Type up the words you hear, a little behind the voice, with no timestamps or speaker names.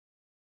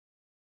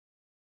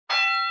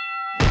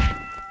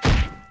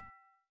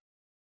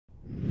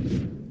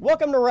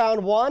Welcome to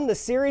Round 1, the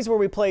series where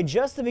we play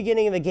just the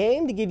beginning of a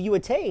game to give you a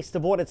taste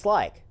of what it's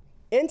like.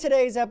 In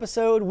today's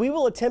episode, we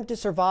will attempt to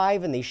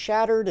survive in the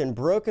shattered and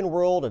broken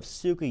world of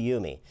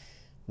Tsukuyumi.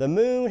 The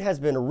moon has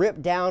been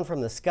ripped down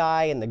from the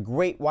sky and the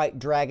great white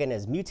dragon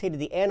has mutated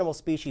the animal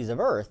species of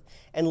Earth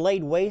and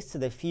laid waste to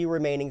the few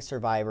remaining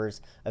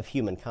survivors of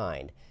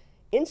humankind.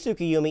 In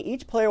Tsukuyumi,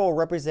 each player will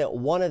represent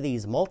one of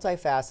these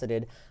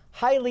multifaceted,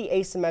 highly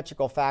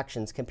asymmetrical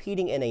factions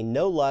competing in a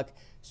no-luck,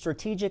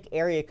 strategic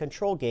area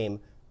control game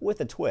with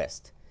a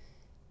twist.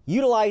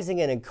 Utilizing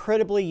an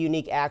incredibly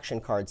unique action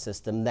card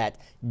system that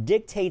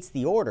dictates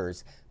the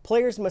orders,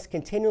 players must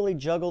continually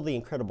juggle the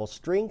incredible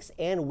strengths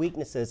and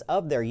weaknesses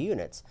of their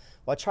units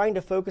while trying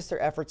to focus their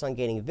efforts on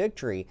gaining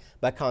victory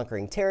by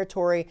conquering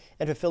territory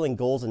and fulfilling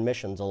goals and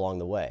missions along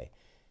the way.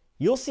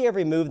 You'll see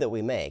every move that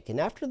we make, and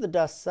after the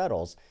dust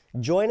settles,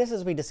 join us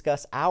as we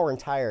discuss our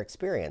entire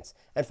experience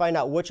and find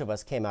out which of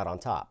us came out on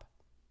top.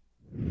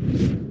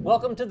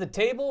 Welcome to the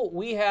table.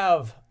 We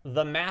have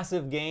the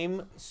massive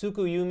game,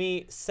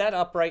 Tsukuyumi, set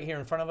up right here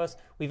in front of us.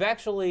 We've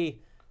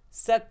actually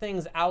set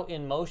things out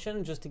in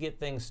motion just to get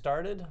things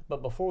started.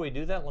 But before we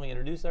do that, let me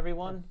introduce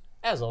everyone.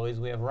 As always,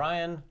 we have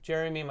Ryan,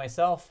 Jeremy,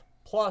 myself,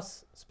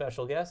 plus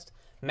special guest,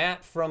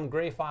 Matt from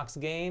Gray Fox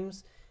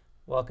Games.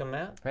 Welcome,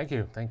 Matt. Thank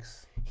you.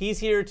 Thanks. He's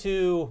here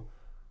to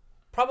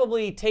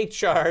probably take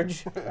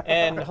charge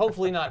and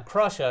hopefully not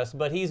crush us,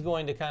 but he's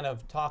going to kind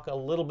of talk a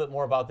little bit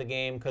more about the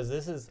game because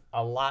this is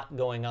a lot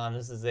going on.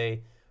 This is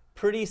a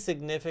pretty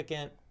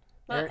significant,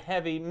 not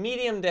heavy,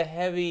 medium to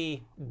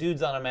heavy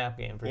dudes on a map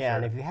game for sure. Yeah,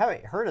 and if you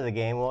haven't heard of the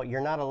game, well, you're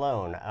not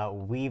alone.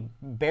 We've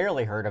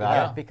barely heard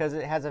about it because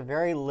it has a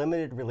very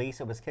limited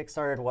release. It was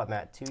kickstarted, what,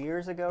 Matt, 2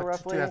 years ago,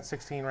 roughly?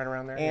 2016, right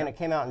around there. And it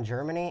came out in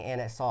Germany,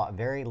 and it saw a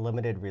very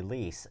limited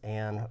release.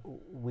 And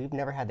we've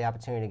never had the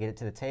opportunity to get it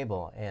to the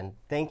table. And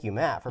thank you,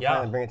 Matt, for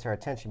finally bringing it to our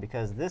attention,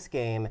 because this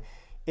game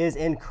is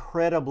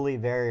incredibly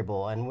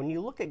variable. And when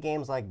you look at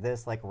games like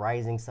this, like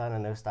Rising Sun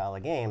and those style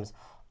of games,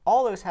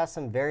 all those have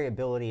some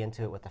variability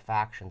into it with the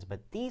factions,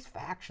 but these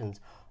factions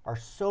are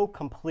so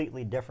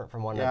completely different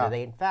from one another.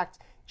 They, in fact,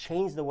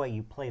 change the way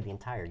you play the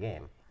entire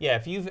game. Yeah,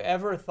 if you've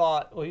ever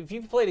thought, well, if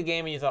you've played a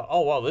game and you thought, oh,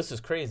 wow, this is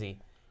crazy,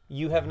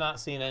 you have not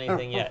seen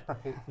anything yet.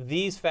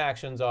 These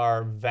factions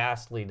are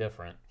vastly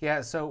different. Yeah,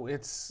 so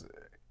it's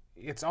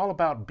all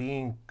about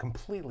being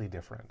completely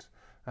different.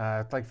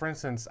 Like, for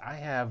instance, I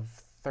have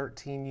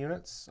 13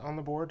 units on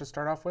the board to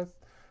start off with.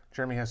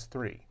 Jeremy has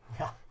 3.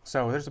 Yeah.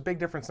 So there's a big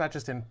difference, not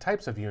just in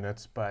types of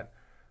units, but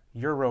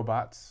you're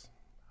robots,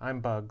 I'm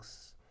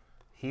bugs,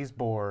 he's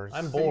boars.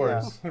 I'm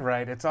boars.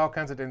 Right, it's all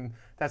kinds of, and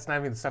that's not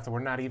even the stuff that we're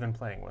not even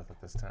playing with at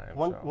this time.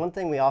 One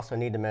thing we also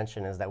need to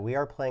mention is that we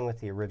are playing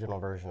with the original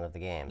version of the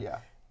game. Yeah.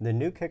 The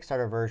new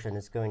Kickstarter version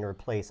is going to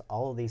replace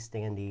all of these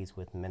standees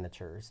with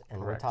miniatures, and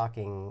we're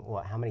talking,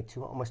 what, how many?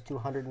 Almost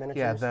 200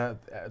 miniatures? Yeah,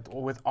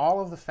 with all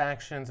of the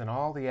factions and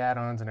all the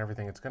add-ons and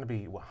everything, it's going to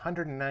be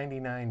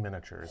 199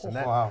 miniatures. And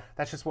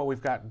that's just what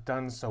we've got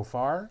done so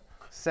far.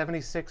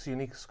 76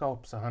 unique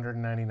sculpts,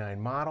 199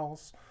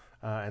 models.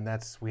 And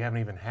we haven't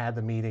even had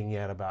the meeting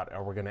yet about,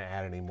 are we going to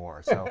add any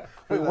more? So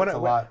we want to,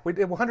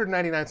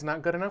 199 is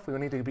not good enough. We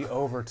need to be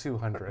over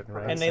 200.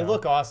 Right? And they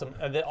look awesome.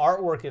 The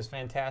artwork is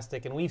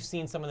fantastic. And we've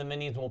seen some of the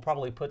minis, and we'll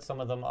probably put some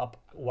of them up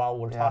while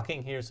we're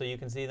talking here so you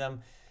can see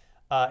them.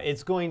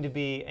 It's going to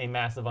be a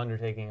massive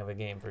undertaking of a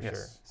game for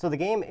sure. So the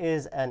game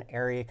is an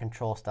area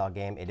control style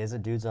game. It is a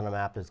dudes on a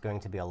map. There's going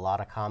to be a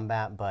lot of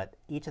combat, but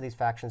each of these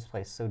factions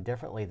plays so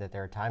differently that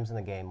there are times in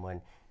the game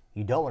when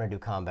you don't want to do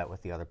combat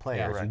with the other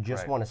players. You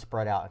just want to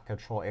spread out and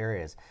control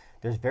areas.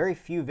 There's very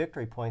few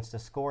victory points to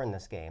score in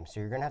this game, so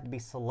you're going to have to be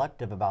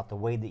selective about the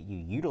way that you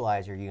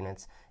utilize your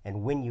units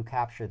and when you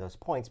capture those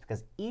points,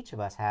 because each of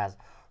us has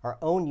our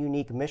own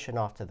unique mission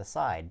off to the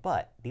side,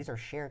 but these are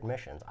shared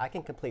missions. I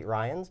can complete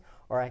Ryan's,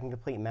 or I can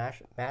complete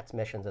Matt's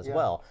missions as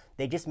well.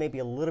 They just may be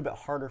a little bit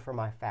harder for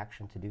my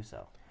faction to do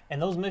so.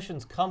 And those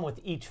missions come with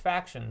each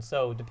faction,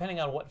 so depending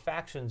on what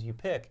factions you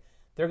pick,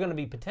 they're going to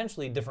be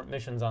potentially different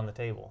missions on the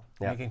table.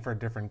 Making for a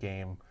different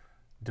game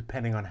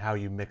depending on how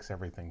you mix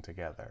everything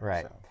together.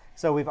 Right.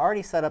 So we've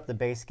already set up the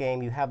base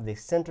game. You have the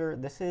center.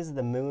 This is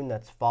the moon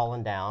that's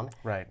fallen down.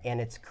 Right. And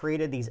it's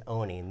created these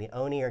Oni. And the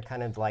Oni are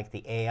kind of like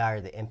the AI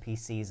or the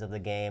NPCs of the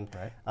game.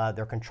 Right.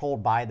 They're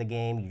controlled by the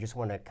game. You just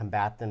want to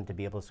combat them to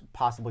be able to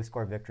possibly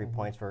score victory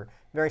points for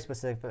very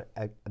specific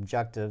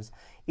objectives.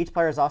 Each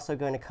player is also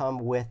going to come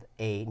with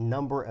a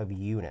number of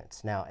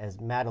units. Now, as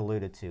Matt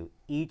alluded to,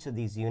 each of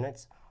these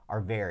units are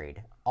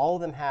varied. All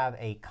of them have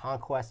a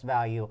conquest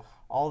value,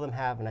 all of them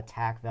have an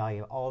attack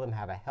value, all of them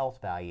have a health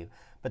value,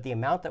 but the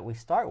amount that we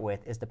start with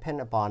is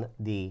dependent upon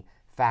the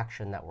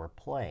faction that we're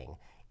playing.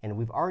 And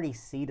we've already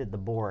seeded the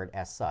board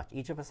as such.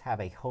 Each of us have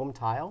a home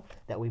tile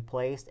that we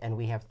placed, and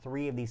we have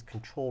 3 of these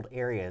controlled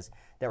areas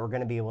that we're going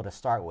to be able to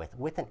start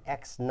with an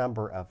X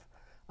number of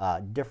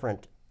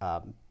different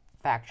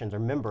factions or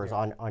members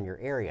on your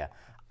area.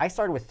 I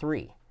started with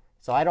 3,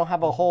 so I don't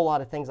have a whole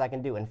lot of things I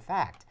can do. In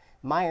fact,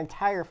 my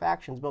entire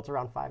faction's built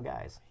around 5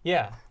 guys.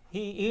 Yeah.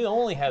 He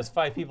only has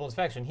 5 people in his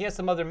faction. He has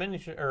some other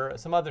miniature or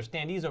some other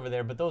standees over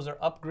there, but those are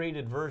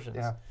upgraded versions.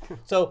 Yeah.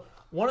 So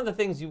one of the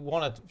things you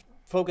want to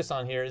focus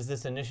on here is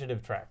this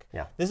initiative track.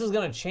 Yeah. This is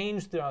going to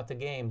change throughout the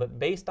game, but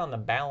based on the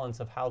balance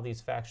of how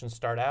these factions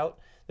start out,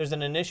 there's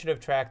an initiative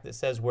track that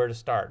says where to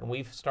start. And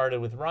we've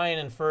started with Ryan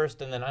in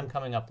first, and then I'm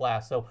coming up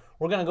last. So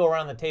we're going to go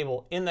around the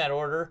table in that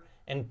order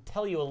and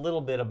tell you a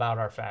little bit about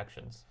our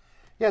factions.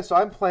 Yeah, so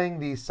I'm playing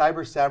the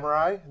Cyber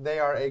Samurai. They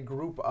are a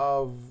group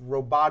of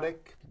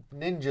robotic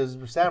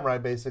ninjas, samurai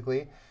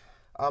basically.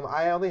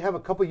 I only have a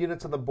couple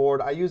units on the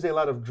board. I use a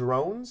lot of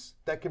drones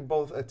that can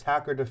both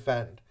attack or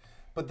defend.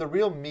 But the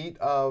real meat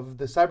of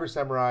the Cyber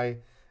Samurai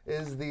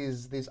is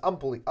these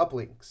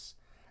uplinks.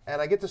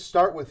 And I get to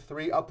start with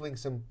 3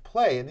 uplinks in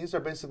play, and these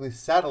are basically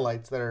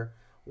satellites that are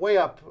way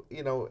up,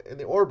 in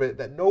the orbit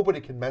that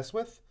nobody can mess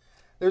with.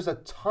 There's a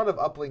ton of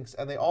uplinks,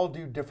 and they all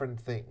do different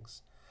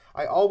things.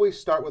 I always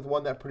start with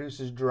one that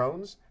produces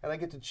drones, and I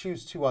get to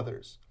choose 2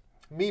 others.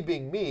 Me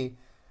being me,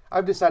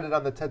 I've decided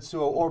on the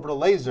Tetsuo orbital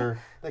laser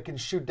that can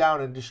shoot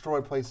down and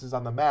destroy places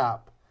on the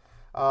map.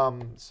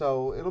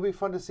 So it'll be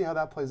fun to see how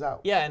that plays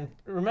out. Yeah, and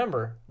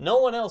remember, no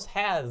one else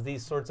has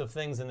these sorts of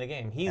things in the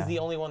game. He's the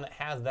only one that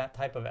has that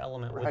type of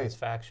element with his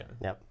faction.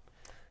 Yep.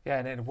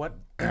 Yeah, and what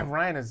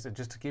Ryan is,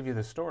 just to give you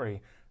the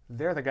story,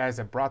 they're the guys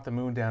that brought the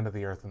moon down to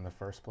the Earth in the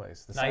first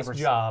place. The Nice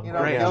job.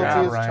 Great guilty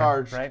job, as Ryan,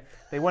 charged. right?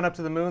 They went up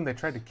to the moon, they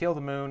tried to kill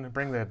the moon,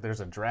 there's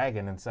a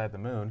dragon inside the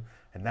moon,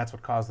 and that's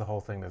what caused the whole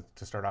thing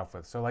to start off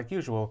with. So like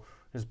usual,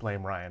 just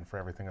blame Ryan for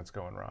everything that's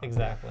going wrong.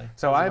 Exactly.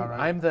 So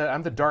I'm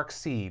the Dark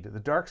Seed. The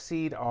Dark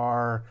Seed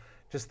are,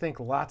 just think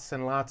lots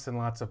and lots and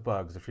lots of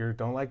bugs. If you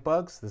don't like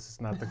bugs, this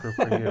is not the group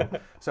for you.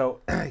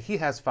 So he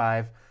has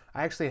 5.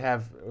 I actually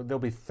there'll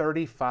be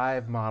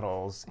 35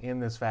 models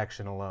in this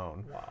faction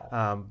alone.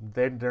 Wow.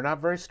 They're not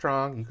very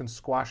strong. You can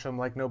squash them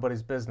like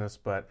nobody's business,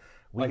 but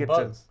we Like get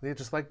bugs. they're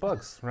just like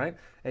bugs, right?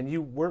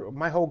 And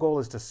my whole goal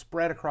is to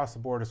spread across the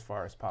board as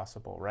far as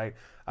possible, right?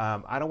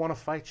 I don't want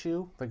to fight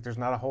you. Like there's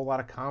not a whole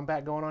lot of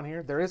combat going on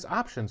here. There is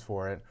options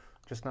for it,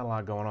 just not a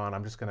lot going on.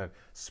 I'm just gonna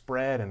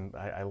spread, and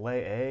I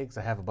lay eggs.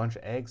 I have a bunch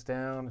of eggs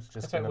down. It's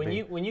just That's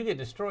right. When you get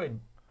destroyed,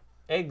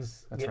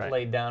 eggs get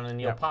laid down, and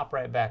you'll pop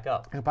right back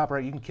up. You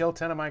can kill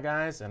 10 of my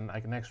guys, and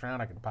next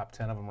round I can pop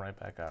 10 of them right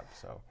back up.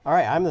 So. All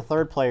right, I'm the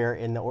 3rd player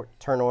in the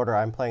turn order.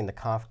 I'm playing the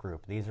Conf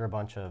group. These are a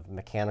bunch of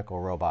mechanical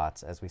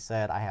robots. As we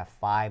said, I have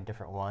 5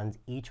 different ones.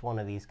 Each one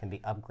of these can be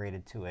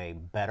upgraded to a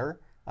better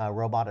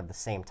robot of the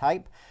same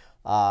type.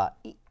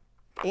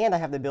 And I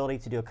have the ability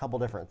to do a couple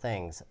different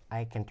things.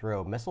 I can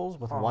throw missiles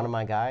with one of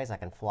my guys. I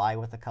can fly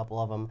with a couple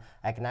of them.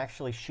 I can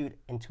actually shoot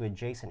into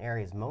adjacent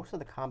areas. Most of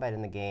the combat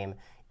in the game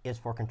is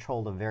for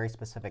control of very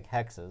specific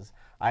hexes.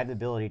 I have the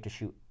ability to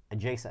shoot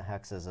adjacent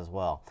hexes as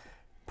well.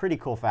 Pretty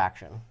cool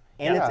faction.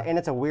 And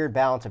it's a weird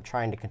balance of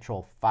trying to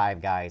control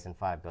 5 guys and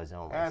 5 goes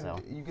only. And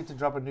so you get to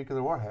drop a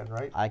nuclear warhead,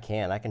 right? I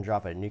can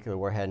drop a nuclear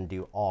warhead and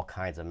do all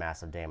kinds of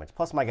massive damage.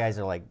 Plus my guys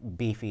are like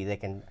beefy. They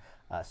can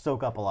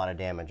soak up a lot of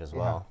damage as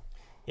well.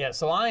 Yeah,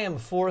 so I am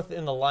 4th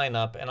in the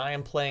lineup, and I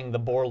am playing the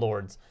Boar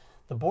Lords.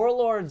 The Boar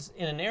Lords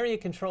in an area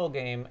control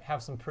game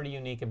have some pretty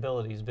unique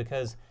abilities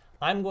because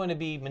I'm going to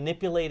be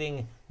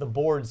manipulating the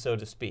board, so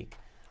to speak.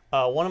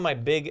 One of my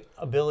big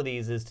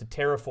abilities is to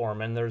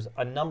terraform, and there's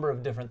a number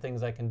of different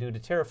things I can do to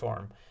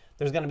terraform.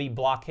 There's going to be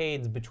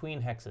blockades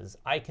between hexes.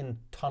 I can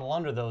tunnel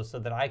under those so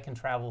that I can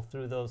travel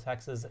through those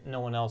hexes that no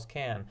one else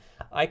can.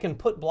 I can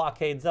put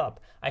blockades up.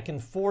 I can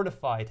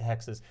fortify to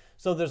hexes.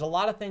 So there's a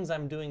lot of things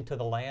I'm doing to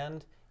the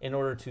land in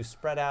order to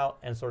spread out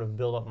and sort of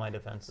build up my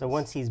defenses. So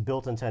once he's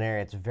built into an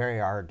area, it's very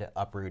hard to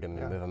uproot him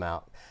and move him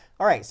out.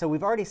 All right, so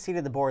we've already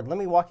seeded the board. Let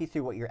me walk you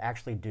through what you're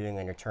actually doing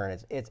on your turn.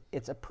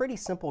 It's a pretty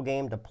simple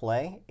game to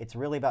play. It's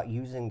really about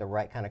using the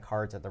right kind of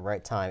cards at the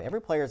right time.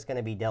 Every player is going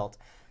to be dealt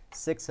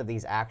 6 of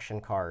these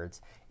action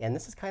cards, and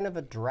this is kind of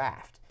a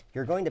draft.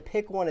 You're going to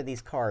pick one of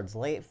these cards,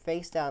 lay it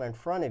face down in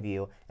front of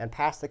you, and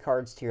pass the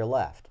cards to your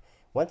left.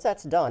 Once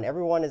that's done,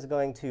 everyone is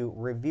going to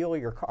reveal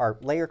your card,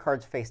 lay your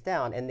cards face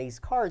down, and these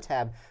cards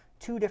have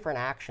 2 different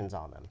actions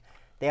on them.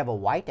 They have a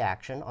white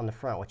action on the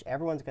front, which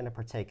everyone's going to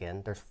partake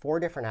in. There's 4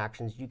 different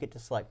actions. You get to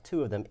select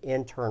 2 of them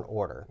in turn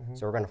order.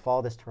 So we're going to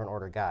follow this turn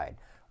order guide.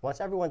 Once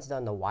everyone's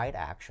done the white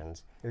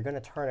actions, you're going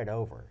to turn it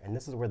over, and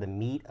this is where the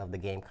meat of the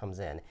game comes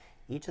in.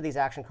 Each of these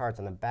action cards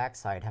on the back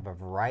side have a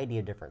variety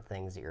of different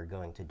things that you're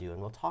going to do,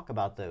 and we'll talk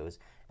about those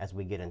as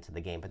we get into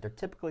the game. But they're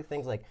typically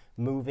things like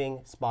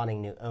moving,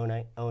 spawning new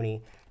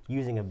Oni,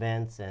 using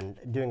events, and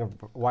doing a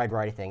wide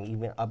variety of things,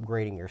 even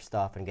upgrading your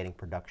stuff and getting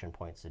production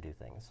points to do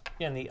things.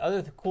 Yeah, and the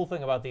other cool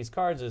thing about these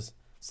cards is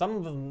some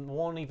of them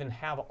won't even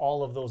have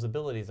all of those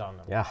abilities on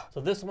them. Yeah. So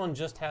this one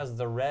just has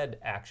the red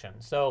action.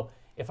 So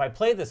if I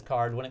play this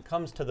card, when it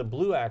comes to the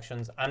blue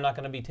actions, I'm not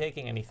going to be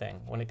taking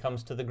anything. When it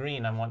comes to the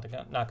green, I'm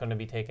not going to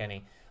be taking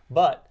any.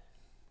 But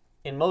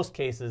in most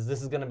cases,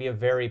 this is going to be a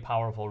very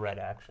powerful red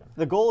action.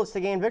 The goal is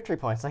to gain victory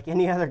points like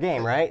any other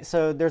game, right?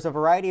 So there's a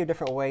variety of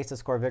different ways to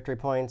score victory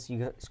points.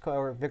 You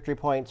score victory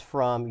points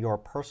from your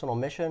personal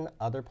mission,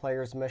 other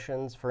players'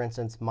 missions. For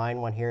instance, mine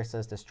one here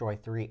says destroy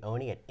 3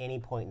 Oni at any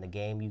point in the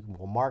game. You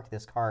will mark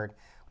this card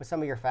with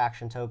some of your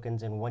faction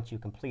tokens, and once you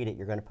complete it,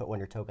 you're going to put one of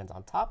your tokens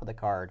on top of the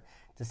card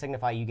to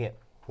signify you get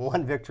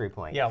 1 victory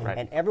point. Yeah, right.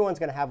 And everyone's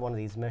going to have one of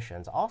these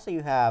missions. Also,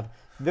 you have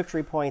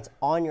victory points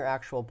on your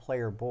actual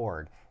player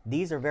board.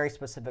 These are very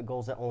specific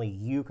goals that only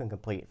you can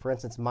complete. For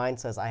instance, mine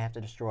says I have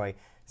to destroy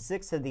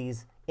 6 of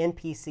these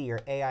NPC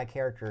or AI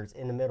characters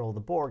in the middle of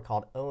the board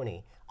called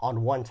Oni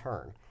on 1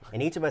 turn.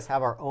 And each of us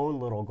have our own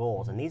little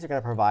goals, and these are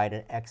going to provide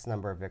an X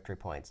number of victory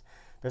points.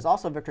 There's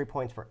also victory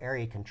points for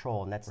area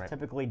control, and that's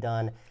typically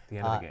done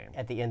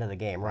at the end of the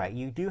game. Right.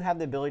 You do have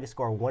the ability to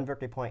score 1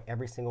 victory point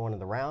every single one of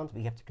the rounds, but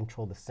you have to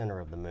control the center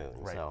of the moon.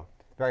 Right. So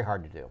very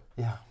hard to do.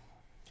 Yeah.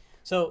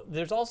 So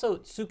there's also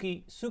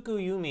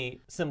Tsukuyumi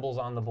symbols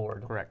on the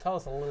board. Correct. Tell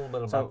us a little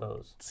bit about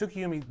those.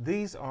 Tsukuyumi,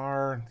 these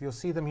are, you'll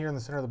see them here in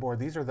the center of the board.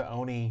 These are the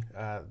Oni.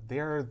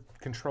 They're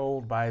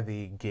controlled by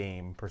the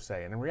game, per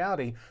se. And in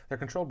reality, they're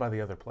controlled by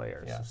the other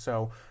players. Yeah.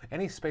 So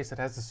any space that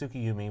has the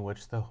Tsukuyumi,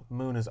 which the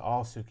moon is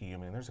all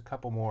Tsukuyumi, and there's a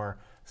couple more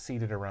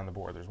seated around the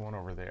board. There's one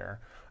over there.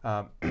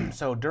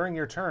 So during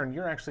your turn,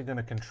 you're actually going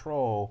to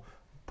control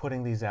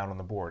putting these out on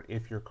the board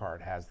if your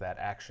card has that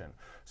action.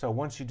 So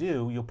once you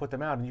do, you'll put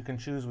them out and you can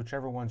choose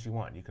whichever ones you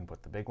want. You can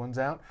put the big ones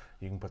out,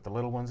 you can put the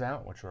little ones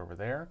out, which are over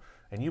there,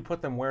 and you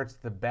put them where it's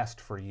the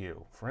best for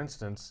you. For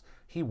instance,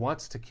 he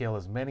wants to kill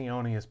as many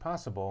Oni as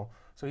possible,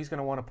 so he's going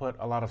to want to put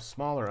a lot of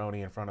smaller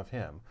Oni in front of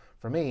him.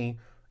 For me,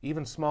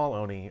 even small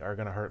Oni are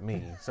going to hurt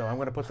me, so I'm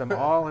going to put them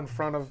all in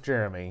front of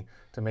Jeremy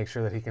to make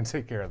sure that he can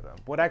take care of them.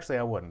 But actually,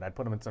 I wouldn't. I'd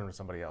put them in front of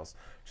somebody else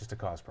just to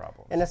cause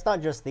problems. And it's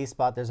not just these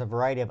spots. There's a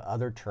variety of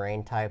other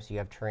terrain types. You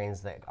have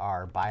terrains that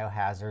are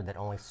biohazard, that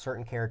only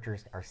certain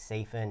characters are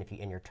safe in. If you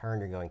in your turn,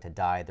 you're going to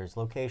die. There's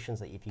locations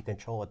that if you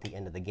control at the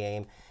end of the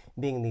game,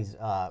 being these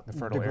the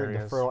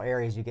fertile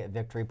areas, you get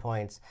victory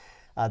points.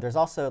 There's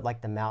also like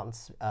the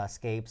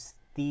mountainscapes.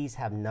 These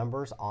have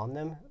numbers on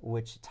them,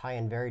 which tie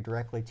in very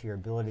directly to your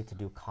ability to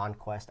do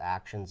conquest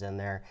actions in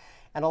there.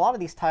 And a lot of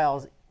these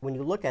tiles, when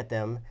you look at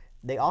them,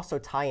 they also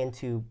tie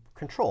into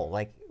control.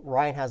 Like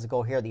Ryan has a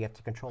goal here that you have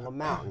to control a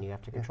mountain, you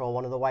have to control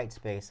one of the white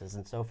spaces,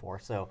 and so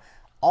forth. So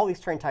all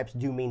these terrain types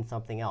do mean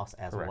something else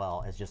as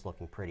well as just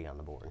looking pretty on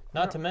the board.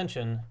 Not to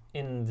mention,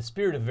 in the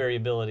spirit of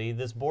variability,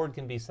 this board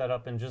can be set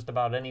up in just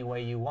about any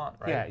way you want,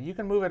 right? Yeah, you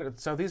can move it.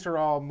 So these are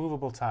all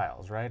movable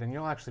tiles, right? And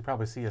you'll actually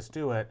probably see us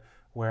do it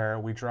where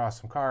we draw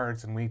some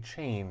cards and we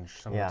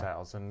change some of the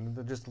tiles.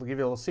 And just to give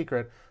you a little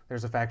secret,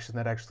 there's a faction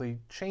that actually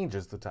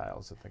changes the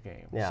tiles at the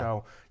game.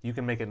 So you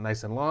can make it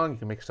nice and long, you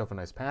can make yourself a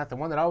nice path. The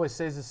one that always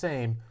stays the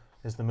same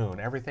is the moon.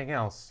 Everything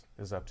else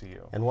is up to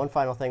you. And one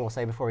final thing we'll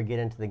say before we get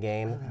into the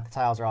game, the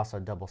tiles are also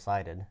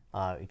double-sided.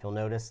 If you'll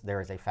notice, there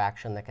is a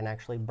faction that can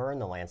actually burn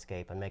the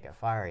landscape and make it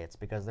fiery. It's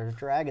because there's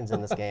dragons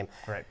in this game.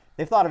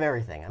 They've thought of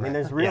everything. I mean,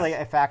 there's really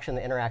a faction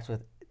that interacts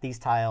with these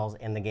tiles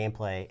and the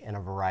gameplay in a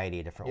variety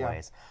of different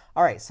ways.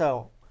 All right,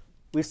 so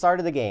we've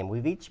started the game.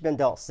 We've each been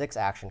dealt 6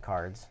 action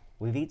cards.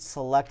 We've each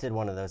selected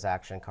one of those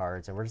action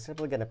cards, and we're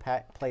simply going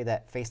to play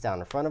that face down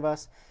in front of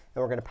us,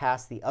 and we're going to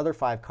pass the other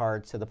 5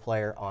 cards to the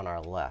player on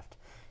our left.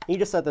 You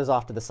just set those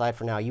off to the side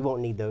for now. You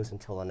won't need those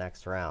until the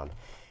next round.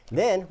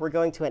 Then we're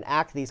going to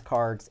enact these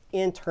cards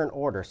in turn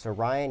order. So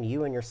Ryan,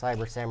 you and your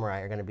Cyber Samurai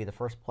are going to be the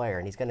first player,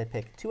 and he's going to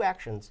pick 2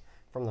 actions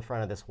from the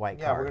front of this white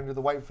card. Yeah, we're going to do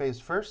the white phase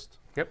first.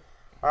 Yep.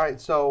 All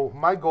right, so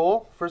my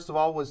goal, first of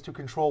all, was to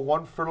control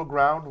 1 fertile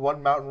ground,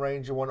 1 mountain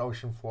range, and 1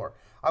 ocean floor.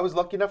 I was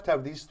lucky enough to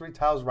have these 3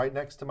 tiles right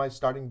next to my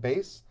starting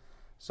base,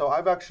 so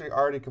I've actually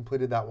already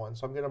completed that one.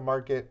 So I'm going to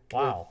mark it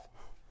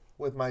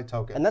with my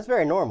token. And that's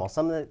very normal.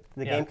 Some of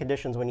the game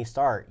conditions when you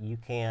start, you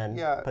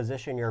can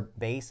position your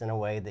base in a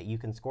way that you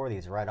can score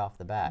these right off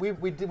the bat.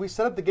 We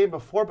set up the game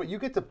before, but you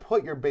get to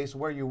put your base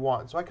where you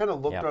want. So I kind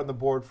of looked around the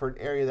board for an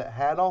area that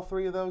had all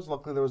 3 of those.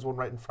 Luckily, there was one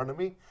right in front of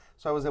me,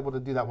 so I was able to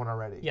do that one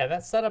already. Yeah,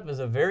 that setup is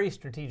a very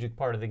strategic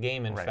part of the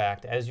game, in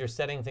fact, as you're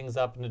setting things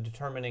up and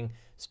determining,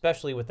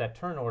 especially with that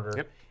turn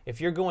order,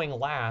 if you're going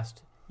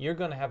last, you're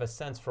going to have a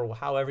sense for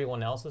how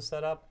everyone else is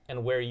set up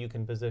and where you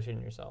can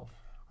position yourself.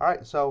 All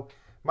right, so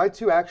my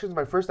 2 actions,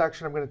 my first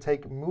action I'm going to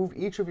take, move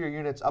each of your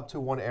units up to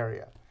 1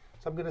 area.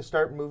 So I'm going to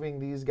start moving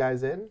these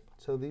guys in.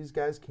 So these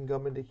guys can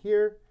come into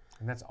here.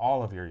 And that's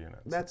all of your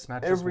units. That's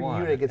not every just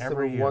one. Unit gets to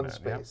move 1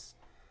 space.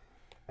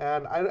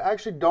 And I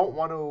actually don't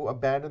want to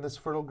abandon this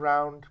fertile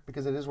ground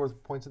because it is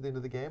worth points at the end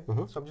of the game.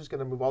 So I'm just going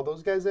to move all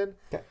those guys in.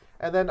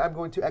 And then I'm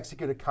going to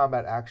execute a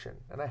combat action.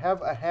 And I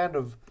have a hand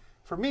of,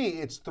 for me,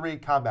 it's 3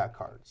 combat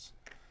cards.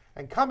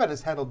 And combat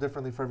is handled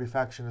differently for every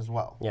faction as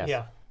well.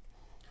 Yeah.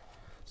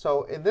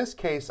 So in this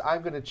case,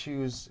 I'm going to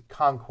choose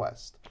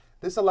Conquest.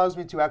 This allows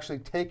me to actually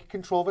take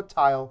control of a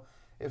tile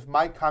if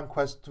my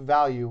Conquest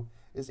value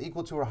is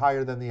equal to or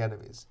higher than the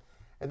enemy's.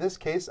 In this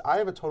case, I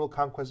have a total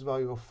Conquest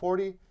value of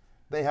 40.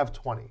 They have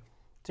 20.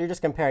 So you're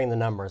just comparing the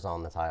numbers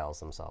on the tiles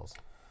themselves.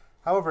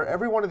 However,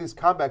 every one of these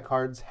combat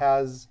cards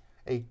has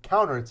a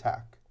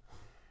counterattack.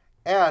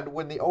 And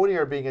when the Oni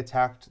are being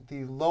attacked,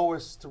 the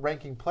lowest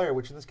ranking player,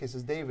 which in this case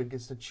is David,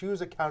 gets to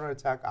choose a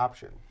counterattack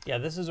option. Yeah,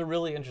 this is a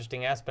really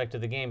interesting aspect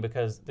of the game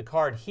because the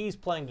card he's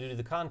playing to do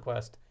the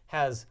conquest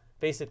has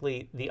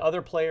basically the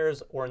other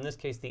players, or in this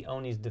case, the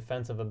Oni's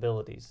defensive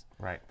abilities.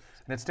 Right.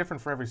 And it's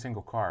different for every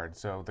single card.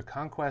 So the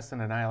Conquest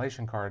and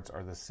Annihilation cards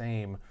are the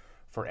same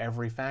for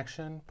every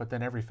faction, but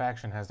then every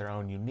faction has their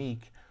own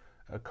unique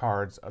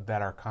cards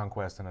that are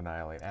Conquest and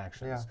Annihilate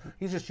actions. Yeah.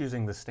 He's just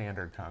using the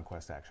standard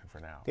Conquest action for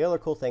now. The other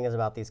cool thing is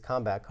about these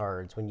combat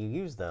cards, when you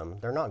use them,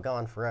 they're not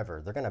gone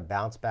forever. They're going to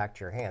bounce back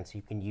to your hand, so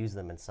you can use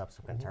them in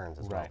subsequent turns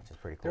as well, which is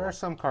pretty cool. There are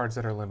some cards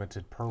that are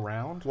limited per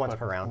round. Once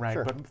per round, right,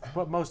 sure.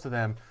 But most of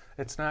them,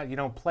 it's not, you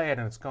don't play it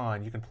and it's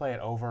gone. You can play it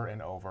over and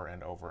over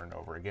and over and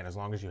over again, as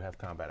long as you have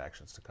combat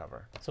actions to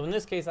cover. So in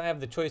this case, I have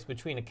the choice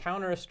between a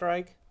counter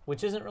strike,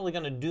 which isn't really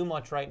going to do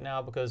much right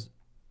now because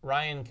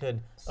Ryan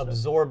could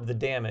absorb the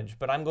damage,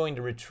 but I'm going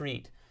to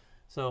retreat.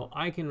 So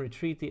I can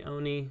retreat the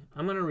Oni.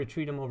 I'm going to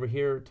retreat him over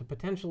here to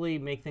potentially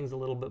make things a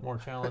little bit more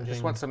challenging.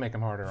 Just wants to make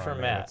them harder for on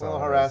me. Matt. It's a little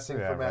harassing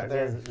for Matt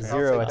there.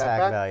 Zero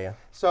attack value.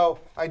 So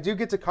I do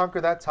get to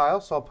conquer that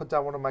tile, so I'll put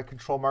down one of my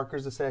control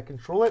markers to say I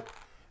control it.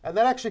 And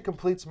that actually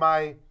completes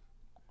my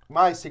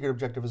secret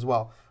objective as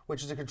well,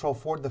 which is to control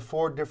the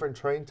 4 different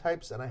terrain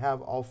types, and I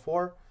have all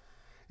 4.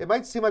 It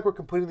might seem like we're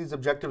completing these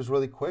objectives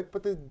really quick,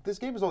 but this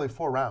game is only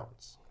 4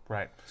 rounds.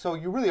 Right. So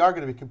you really are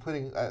going to be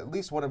completing at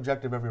least one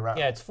objective every round.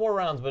 Yeah, it's 4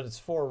 rounds, but it's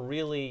 4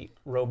 really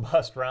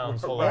robust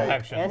rounds full of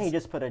actions. And he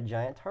just put a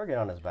giant target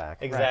on his back.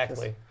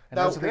 Exactly. Right. And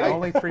those are the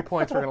only 3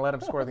 points we're going to let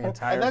him score the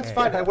entire game. And that's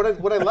fine. And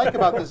what I like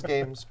about this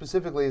game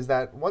specifically is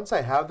that once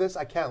I have this,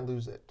 I can't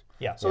lose it.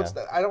 Yeah. So it's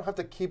I don't have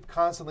to keep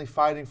constantly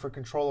fighting for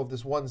control of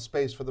this one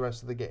space for the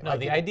rest of the game. No,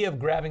 the idea of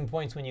grabbing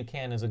points when you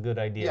can is a good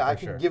idea. Yeah, for I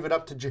can sure. give it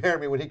up to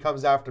Jeremy when he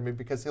comes after me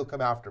because he'll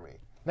come after me.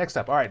 Next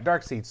up, all right,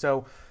 Dark Seed.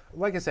 So,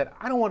 like I said,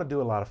 I don't want to do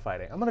a lot of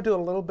fighting. I'm going to do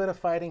a little bit of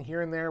fighting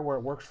here and there where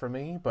it works for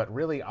me, but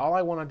really all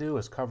I want to do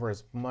is cover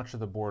as much of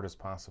the board as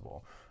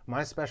possible.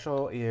 My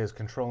special is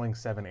controlling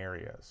 7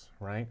 areas,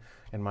 right?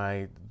 And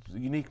my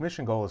unique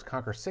mission goal is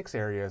conquer 6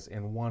 areas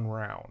in 1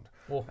 round.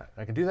 Cool.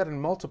 I can do that in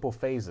multiple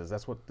phases.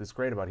 That's what is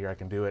great about here. I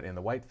can do it in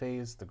the white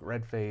phase, the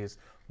red phase,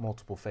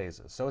 multiple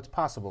phases. So it's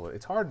possible.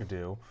 It's hard to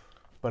do,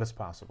 but it's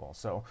possible.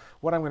 So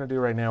what I'm going to do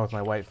right now with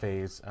my white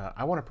phase,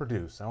 I want to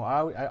produce.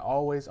 I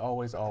always,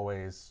 always,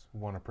 always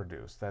want to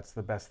produce. That's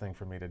the best thing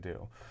for me to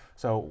do.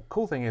 So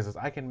cool thing is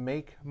I can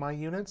make my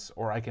units,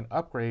 or I can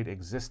upgrade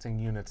existing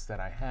units that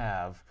I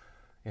have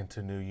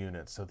into new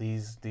units. So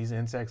these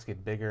insects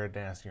get bigger,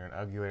 nastier, and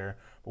uglier.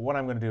 But what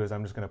I'm going to do is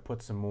I'm just going to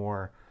put some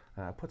more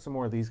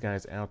of these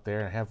guys out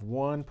there. I have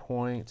 1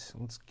 point.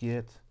 Let's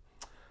get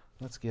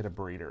a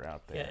breeder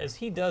out there. Yeah, as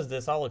he does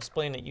this, I'll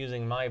explain it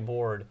using my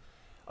board.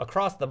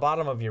 Across the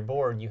bottom of your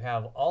board, you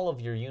have all of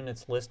your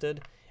units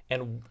listed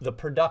and the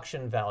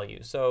production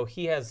value. So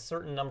he has a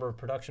certain number of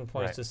production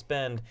points to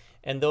spend,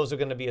 and those are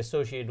going to be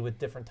associated with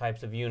different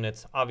types of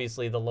units.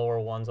 Obviously, the lower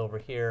ones over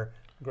here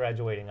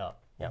graduating up.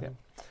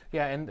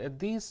 Yeah, and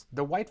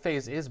the white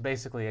phase is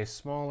basically a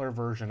smaller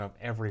version of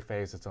every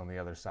phase that's on the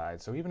other side.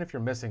 So even if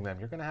you're missing them,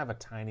 you're going to have a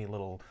tiny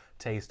little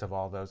taste of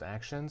all those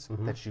actions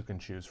that you can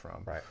choose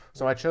from. Right.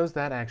 So I chose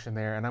that action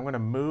there, and I'm going to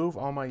move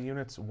all my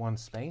units 1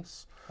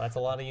 space. That's a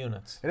lot of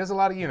units. It is a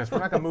lot of units. We're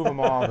not going to move them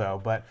all, though.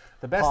 But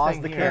the best Pause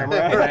thing the here,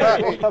 camera.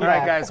 right, We'll come all right,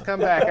 back. guys, come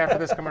back after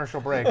this commercial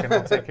break, and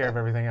we'll take care of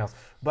everything else.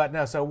 But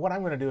no, so what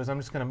I'm going to do is I'm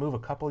just going to move a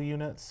couple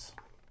units.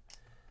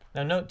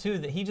 Now note too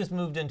that he just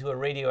moved into a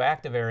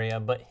radioactive area,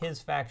 but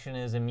his faction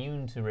is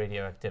immune to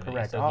radioactivity,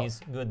 Correct. so he's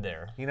good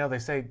there. You know, they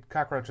say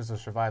cockroaches will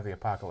survive the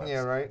apocalypse.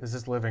 Yeah, right. This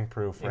is living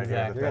proof right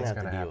Exactly. here You're that going that's to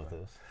have going to to deal happen.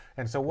 with this.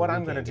 And so what We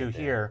I'm going to can't do get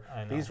here,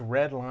 I know. these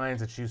red lines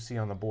that you see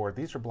on the board,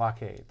 these are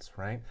blockades,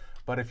 right?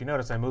 But if you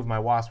notice, I moved my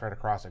wasp right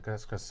across it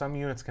because some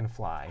units can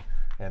fly,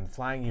 and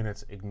flying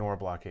units ignore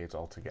blockades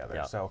altogether.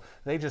 Yeah. So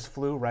they just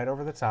flew right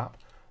over the top.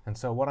 And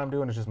so what I'm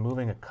doing is just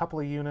moving a couple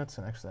of units,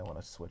 and actually I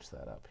want to switch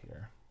that up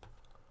here.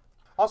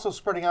 Also,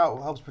 spreading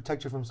out helps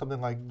protect you from something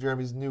like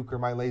Jeremy's nuke or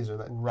my laser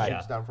that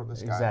shoots down from the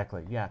sky.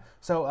 Exactly, yeah.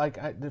 So like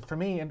for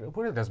me, and it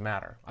really doesn't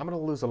matter. I'm going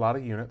to lose a lot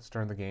of units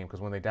during the game because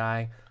when they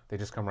die, they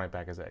just come right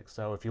back as eggs.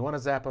 So if you want to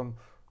zap them,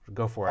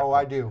 go for it. Oh,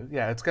 I do.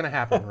 Yeah, it's going to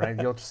happen, right?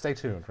 You'll just stay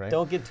tuned, right?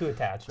 Don't get too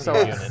attached to So,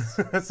 the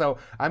units. so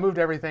I moved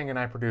everything and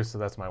I produced, so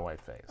that's my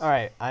white phase. All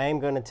right, I am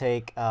going to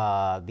take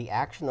the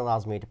action that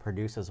allows me to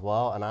produce as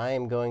well, and I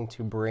am going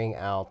to bring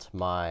out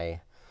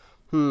my,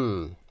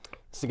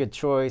 it's a good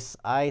choice.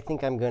 I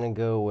think I'm going to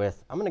go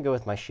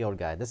with my shield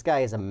guy. This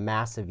guy is a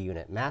massive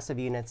unit. Massive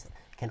units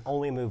can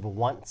only move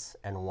once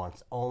and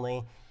once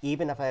only.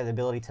 Even if I have the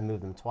ability to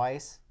move them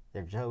twice,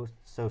 they're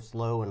so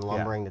slow and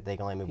lumbering that they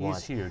can only move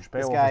once. He's huge. This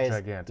Beowulf guy is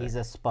gigantic. He's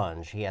a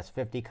sponge. He has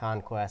 50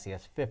 conquest. He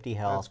has 50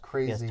 health. That's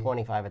crazy. He has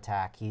 25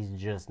 attack. He's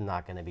just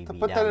not going to be To beat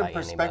put down that in by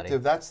perspective,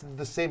 anybody. that's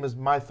the same as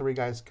my 3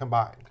 guys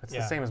combined. It's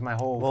the same as my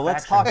whole Well,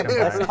 let's faction talk.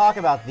 combined. Let's talk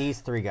about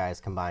these 3 guys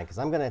combined because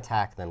I'm going to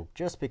attack them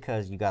just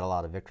because you got a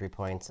lot of victory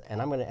points,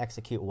 and I'm going to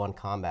execute 1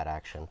 combat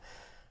action.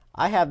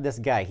 I have this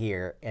guy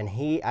here, and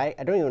I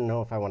don't even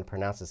know if I want to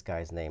pronounce this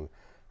guy's name.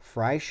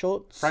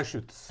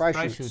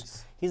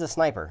 Freischütz. He's a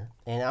sniper,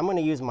 and I'm going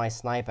to use my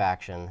snipe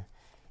action,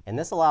 and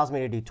this allows me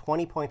to do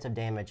 20 points of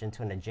damage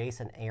into an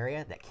adjacent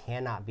area that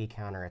cannot be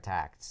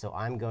counterattacked. So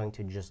I'm going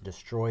to just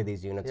destroy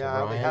these units of Ryan.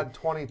 I only had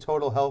 20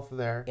 total health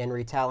there. In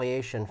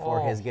retaliation for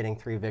his getting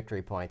 3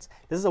 victory points.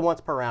 This is a once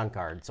per round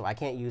card, so I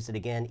can't use it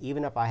again,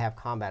 even if I have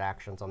combat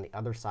actions on the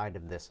other side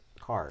of this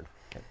card.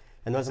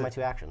 And those are my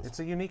 2 actions. It's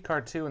a unique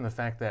card, too, in the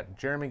fact that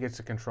Jeremy gets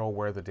to control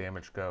where the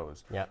damage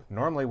goes. Yep.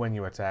 Normally, when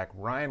you attack,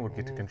 Ryan would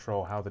get to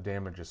control how the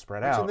damage is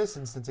spread out. In this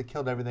instance, it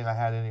killed everything I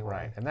had anyway.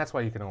 Right, and that's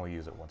why you can only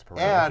use it once per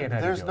round. And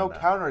there's no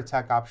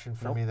counterattack option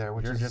for me there,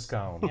 which You're is just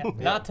gone. Yeah.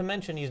 Not to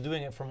mention he's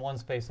doing it from one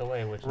space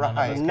away, which Right.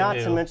 none of us can Not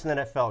do. to mention that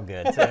it felt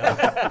good, too.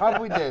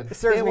 Probably did. It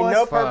serves me was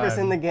no fun. purpose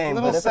in the game,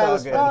 A little but it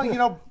felt good. Well, you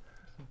know,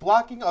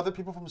 blocking other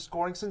people from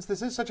scoring, since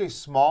this is such a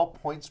small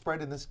point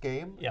spread in this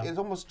game, it's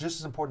almost just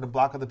as important to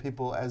block other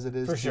people as it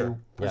is to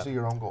pursue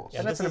your own goals. Yeah,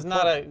 and this is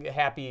not a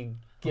happy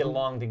get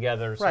along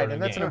together sort of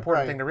and that's game. an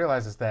important thing to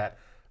realize is that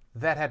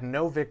had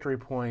no victory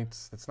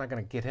points. That's not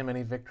going to get him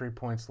any victory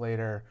points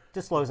later.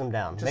 Just slows him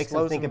down. Just Makes him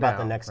slows think him about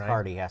the down, next right?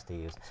 card he has to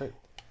use.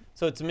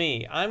 So it's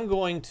me. I'm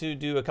going to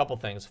do a couple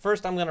things.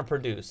 First, I'm going to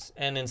produce.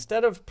 And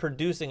instead of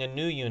producing a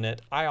new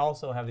unit, I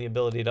also have the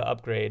ability to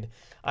upgrade.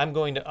 I'm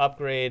going to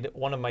upgrade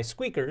one of my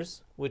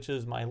squeakers, which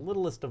is my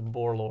littlest of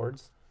boar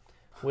lords,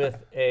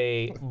 with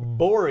a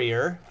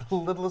Borear.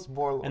 Littlest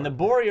boar lord. And the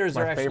Borears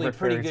My are actually favorite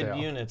pretty fairy good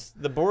tale. units.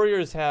 The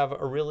Borears have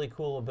a really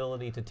cool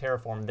ability to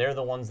terraform. They're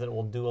the ones that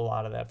will do a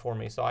lot of that for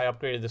me. So I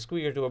upgraded the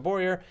squeaker to a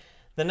Borear.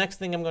 The next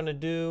thing I'm going to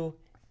do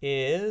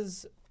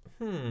is,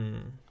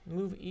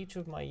 move each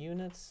of my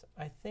units.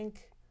 I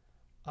think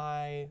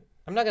I'm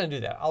not going to do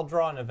that. I'll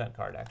draw an event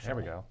card, actually. There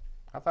we go.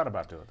 I thought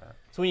about doing that.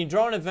 So when you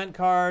draw an event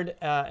card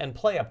and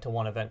play up to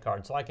 1 event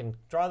card, so I can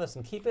draw this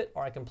and keep it,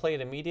 or I can play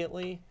it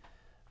immediately,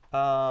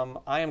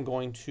 I am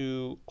going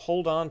to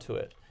hold on to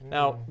it.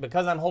 Now,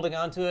 because I'm holding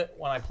on to it,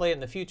 when I play it in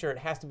the future, it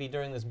has to be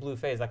during this blue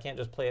phase. I can't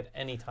just play it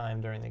any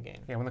time during the game.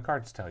 Yeah, when the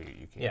cards tell you,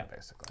 you can,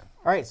 basically.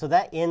 All right, so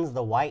that ends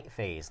the white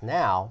phase.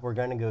 Now we're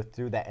going to go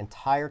through that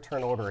entire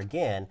turn order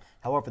again.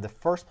 However, the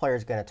first player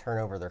is going to turn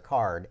over their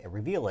card and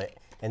reveal it,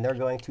 and they're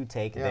going to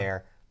take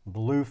their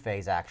blue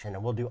phase action.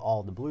 And we'll do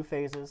all the blue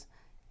phases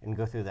and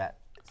go through that,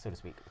 so to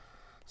speak.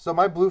 So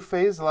my blue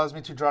phase allows me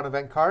to draw an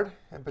event card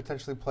and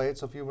potentially play it.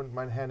 So if you wouldn't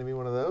mind handing me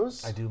one of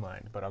those. I do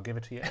mind, but I'll give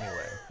it to you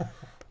anyway.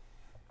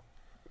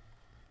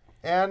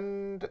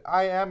 And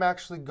I am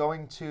actually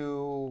going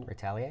to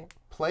Retaliate?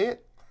 play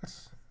it.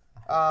 This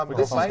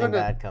is something going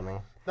bad coming.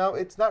 No,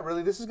 it's not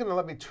really. This is going to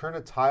let me turn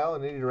a tile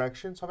in any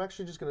direction. So I'm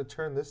actually just going to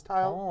turn this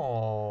tile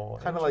Oh,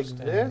 kind of like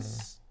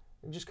this.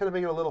 And just kind of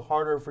make it a little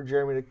harder for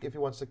Jeremy if he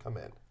wants to come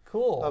in.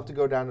 Cool. He'll have to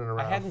go down and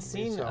around. I hadn't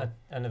seen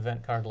an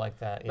event card like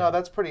that yet. No,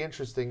 that's pretty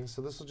interesting.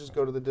 So this will just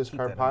go to the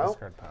discard Keep that in the pile.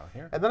 discard pile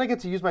here. And then I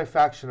get to use my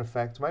faction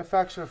effect. My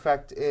faction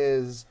effect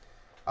is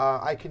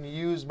I can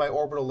use my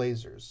orbital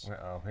lasers.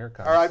 Uh-oh, here it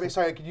comes.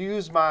 Or I can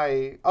use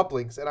my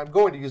uplinks, and I'm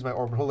going to use my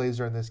orbital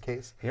laser in this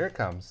case. Here it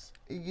comes.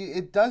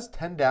 It does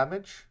 10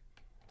 damage.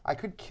 I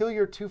could kill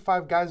your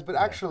 2/5 guys, but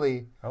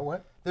actually, Oh,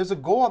 what? there's a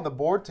goal on the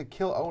board to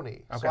kill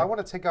Oni. Okay. So I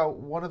want to take out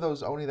one of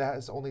those Oni that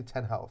has only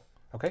 10 health.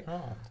 Okay.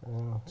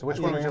 Oh. So which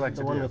one would you like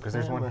to The one do? with Because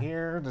there's one hammer.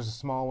 here, there's a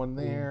small one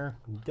there.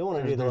 Don't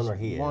want to do the one where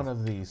he is. One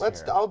of these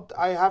Let's. here.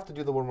 I have to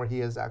do the one where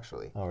he is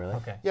actually. Oh, really?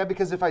 Okay. Yeah,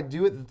 because if I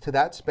do it to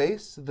that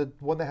space, the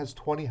one that has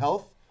 20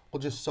 health will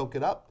just soak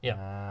it up.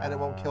 Yeah. And it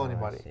won't kill I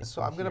anybody. see.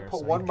 So I'm going to Here,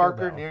 put so one you killed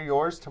marker that one. near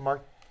yours to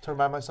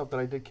remind myself that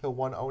I did kill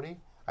one Oni.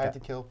 I have to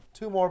kill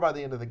 2 more by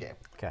the end of the game.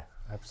 Okay.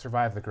 I've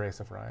survived the grace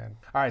of Ryan.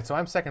 All right, so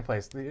I'm second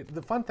place.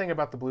 The fun thing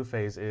about the blue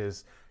phase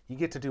is you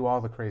get to do all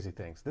the crazy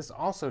things. This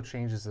also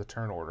changes the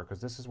turn order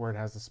because this is where it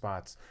has the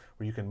spots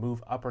where you can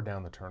move up or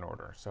down the turn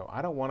order. So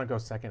I don't want to go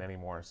second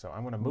anymore. So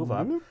I'm going to move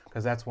up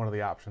because that's one of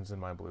the options in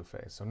my blue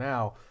phase. So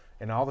now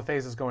in all the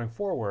phases going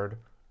forward,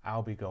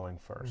 I'll be going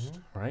first,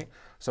 right?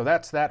 So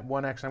that's that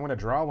one action. I'm going to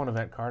draw one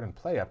event card and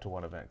play up to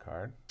one event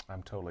card.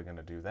 I'm totally going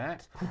to do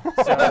that.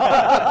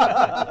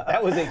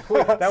 That was a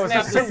quick. That was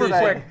Snap super decision.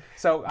 quick.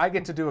 So I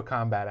get to do a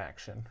combat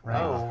action,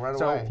 right? Oh, right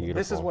so away.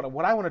 this is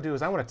what I want to do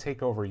is I want to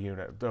take over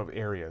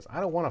areas.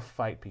 I don't want to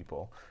fight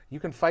people. You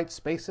can fight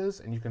spaces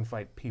and you can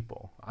fight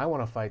people. I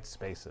want to fight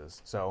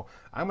spaces. So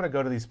I'm going to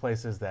go to these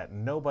places that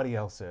nobody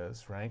else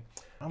is, right?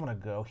 I'm going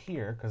to go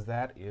here because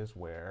that is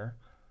where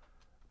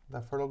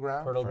That fertile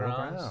ground? Fertile fertile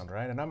grounds. ground,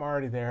 right? And I'm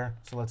already there,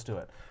 so let's do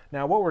it.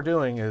 Now, what we're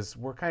doing is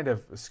we're kind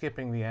of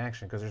skipping the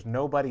action because there's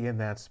nobody in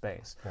that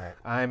space. Right.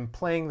 I'm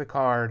playing the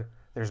card.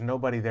 There's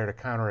nobody there to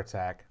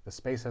counterattack. The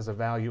space has a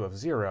value of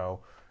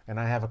 0, and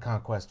I have a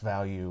conquest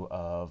value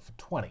of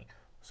 20.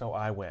 So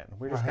I win.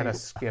 We just kind of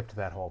skipped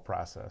that whole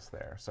process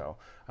there. So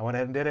I went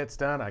ahead and did it. It's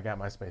done. I got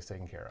my space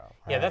taken care of.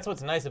 Yeah, that's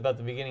what's nice about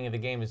the beginning of the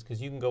game is because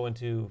you can go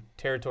into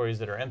territories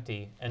that are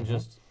empty and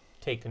just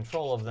take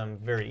control of them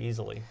very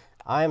easily.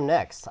 I'm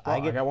next. Well,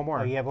 I got one more.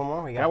 Oh, you have one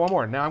more? I got one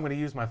more. Now I'm going to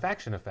use my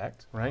faction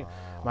effect, right?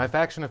 My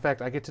faction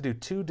effect, I get to do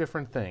 2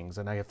 different things,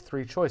 and I have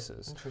 3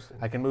 choices. Interesting.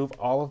 I can move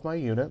all of my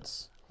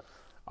units.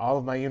 All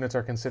of my units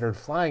are considered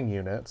flying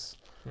units,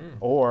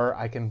 or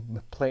I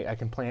can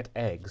plant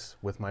eggs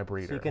with my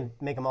breeder. So you can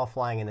make them all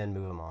flying and then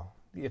move them all.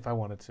 If I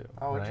wanted to.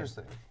 Oh, right?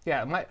 interesting.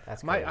 Yeah, I'm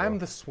cool.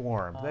 the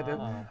swarm.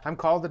 I'm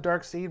called the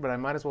Dark Seed, but I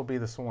might as well be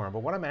the swarm. But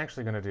what I'm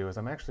actually going to do is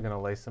I'm actually going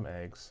to lay some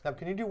eggs. Now,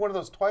 can you do one of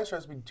those twice, or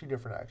has to be 2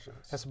 different actions?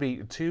 It has to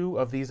be 2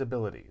 of these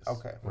abilities.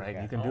 Okay. Right.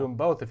 You can do them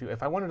both.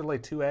 If I wanted to lay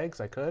 2 eggs,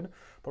 I could.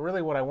 But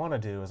really, what I want to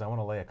do is I want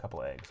to lay a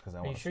couple eggs because I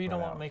want to. Are you sure you don't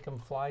want to make them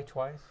fly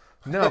twice?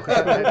 No,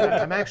 because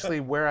I'm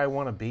actually where I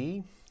want to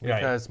be.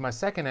 Because my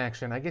second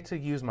action, I get to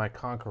use my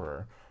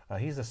Conqueror.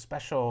 He's a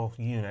special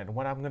unit. And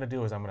what I'm going to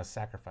do is I'm going to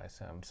sacrifice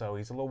him. So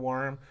he's a little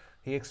worm.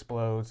 He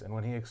explodes. And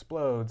when he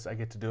explodes, I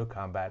get to do a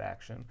combat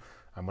action.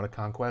 I'm going to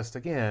conquest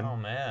again. Oh,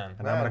 man.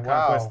 And I'm going to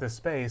conquest this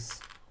space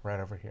right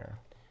over here.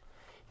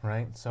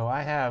 Right? So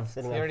I have...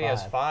 He already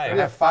has 5. I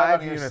have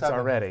 5 units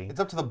already.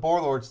 It's up to the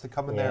Warlords to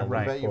come in there and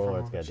prevent you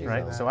from achieving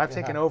Right? that. So I've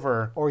taken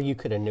over... Or you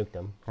could have nuked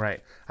them.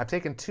 Right. I've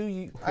taken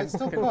 2... I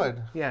still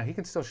could. Yeah, he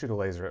can still shoot a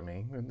laser at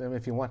me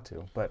if you want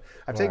to. But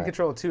I've taken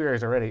control of 2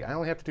 areas already. I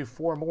only have to do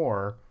 4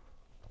 more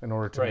in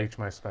order to reach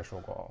my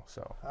special goal.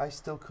 So I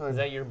still could. Is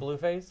that your blue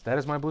phase? that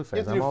is my blue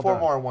phase. You have to do 4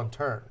 more in 1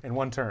 turn. In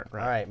 1 turn,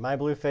 right? All right, my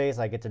blue phase,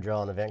 I get to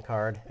draw an event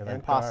card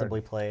and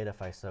possibly play it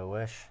if I so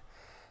wish.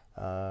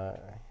 I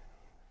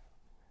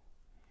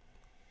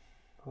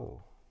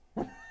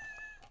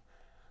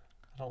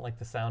don't like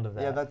the sound of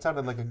that. Yeah, that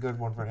sounded like a good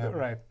one for him.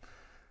 Right.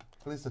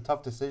 At least a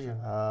tough decision.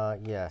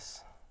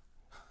 Yes.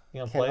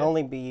 You Can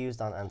only be used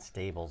on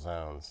unstable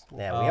zones.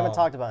 Now, we haven't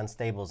talked about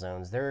unstable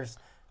zones. There's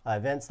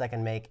events that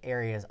can make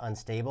areas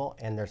unstable,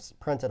 and they're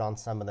printed on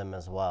some of them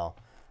as well.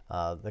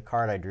 The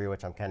card I drew,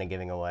 which I'm kind of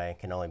giving away,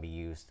 can only be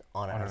used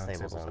on an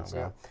unstable zone.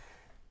 So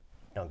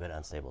don't go to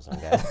unstable zone,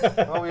 guys.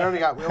 Well, we only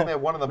have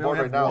one on the board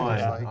right now.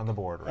 On the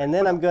board, right? And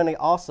then I'm going to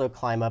also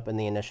climb up in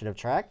the initiative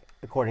track,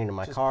 according to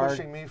my card.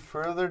 Pushing me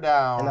further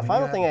down. And the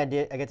final thing I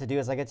get to do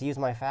is I get to use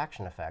my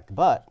faction effect.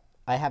 But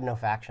I have no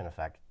faction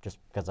effect just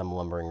because I'm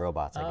lumbering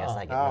robots. I guess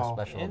I get no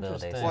special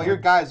abilities. Well, your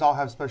guys all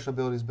have special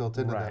abilities built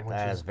into them, which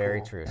That is very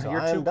cool. true. So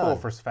You're I'm too done cool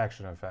for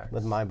faction effects.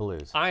 with my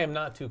blues. I am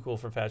not too cool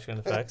for faction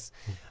effects.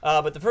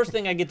 But the first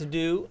thing I get to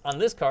do on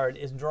this card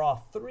is draw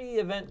 3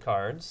 event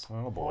cards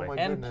Oh boy. my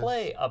and goodness.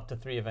 play up to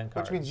 3 event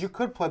cards. Which means you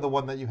could play the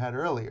one that you had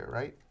earlier,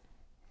 right?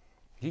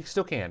 You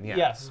still can, yeah.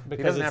 Yes,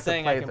 because doesn't it's have to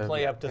saying I play can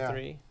play up to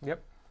 3.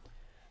 Yep.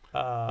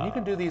 And you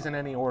can do these in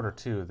any order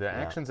too. The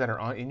actions that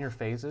are in your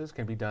phases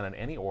can be done in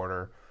any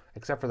order,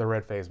 except for the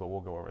red phase, but we'll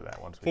go over that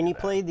once we Can do you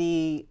that. play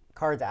the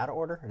cards out of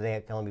order, or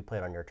they can only be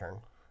played on your turn?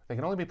 They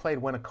can only be played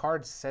when a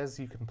card says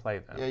you can play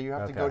them. Yeah, you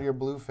have to go to your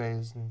blue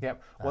phase. And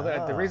Yep.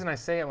 Well, the reason I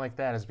say it like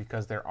that is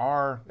because there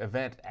are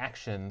event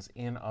actions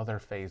in other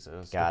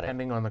phases,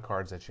 depending on the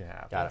cards that you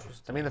have. Got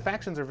it. I mean, the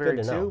factions are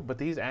varied to know. too, but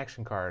these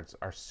action cards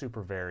are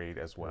super varied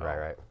as well.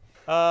 Right.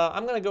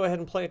 I'm going to go ahead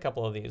and play a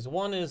couple of these.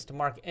 One is to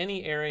mark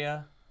any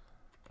area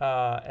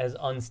as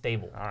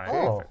unstable. All right.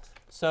 Perfect.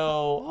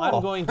 So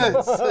I'm going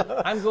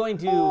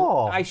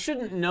to, I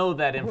shouldn't know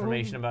that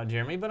information about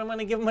Jeremy, but I'm going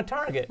to give him a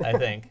target, I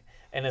think.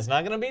 And it's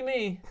not going to be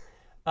me.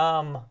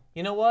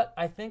 You know what?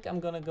 I think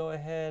I'm going to go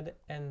ahead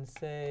and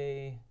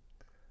say...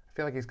 I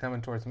feel like he's coming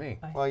towards me.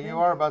 well, you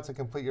are about to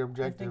complete your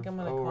objective. I think I'm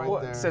going to right call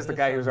there. Says the this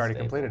guy who's already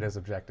unstable. completed his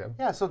objective.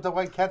 Yeah, so the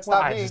white cat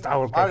stopped me. I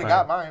already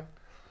got mine.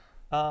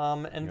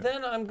 And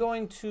then I'm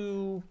going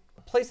to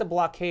place a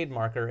blockade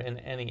marker in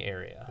any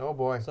area. Oh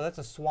boy. So that's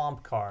a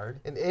swamp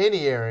card. In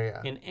any area.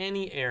 In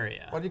any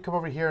area. Why don't you come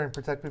over here and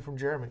protect me from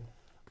Jeremy?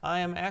 I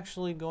am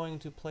actually going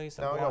to place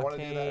a No, you don't wanna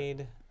do that.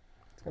 blockade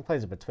It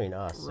plays it between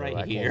us. So right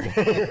I here.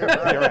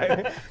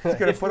 Right. He's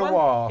going to put a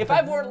wall. If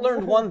I've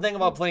learned one thing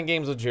about playing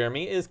games with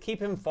Jeremy, is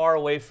keep him far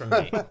away from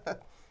me.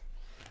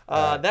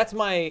 That's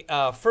my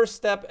first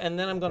step, and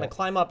then I'm going to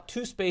climb up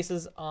 2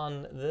 spaces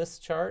on this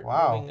chart,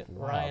 moving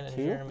Ryan and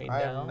Jeremy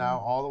I down. am now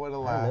all the way to I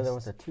know last. there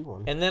was a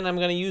 2-1. And then I'm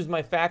going to use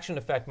my faction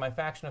effect. My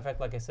faction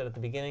effect, like I said at the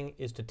beginning,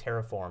 is to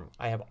terraform.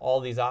 I have all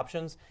these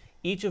options.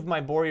 Each of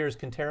my warriors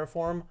can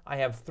terraform. I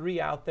have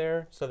 3 out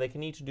there, so they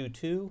can each do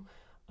 2.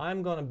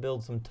 I'm going to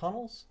build some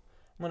tunnels.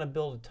 I'm going to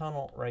build a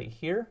tunnel right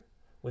here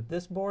with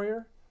this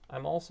warrior.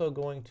 I'm also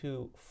going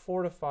to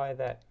fortify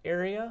that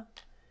area.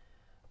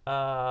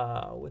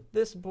 With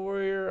this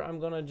warrior, I'm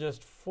going to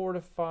just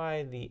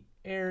fortify the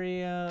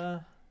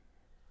area.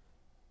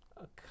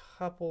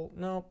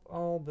 Nope,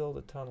 I'll build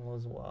a tunnel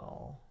as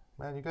well.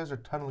 Man, you guys are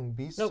tunneling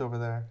beasts Nope. over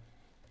there.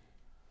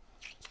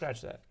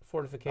 Scratch that.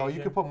 Fortification. Oh,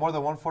 you can put more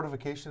than one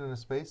fortification in a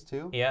space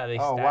too? Yeah, they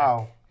stack. Oh,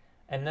 wow.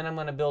 And then I'm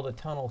going to build a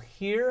tunnel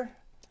here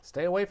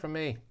Stay away from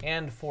me.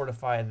 and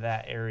fortify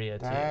that area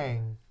too.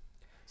 Dang.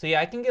 So yeah,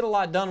 I can get a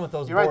lot done with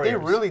those You're right, warriors.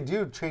 they really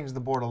do change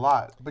the board a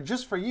lot. But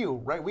just for you,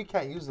 right? We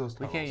can't use those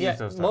tunnels. can't Yeah, use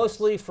those tunnels.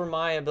 mostly for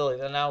my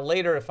ability. And now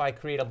later, if I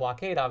create a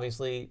blockade,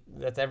 obviously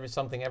that's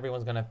something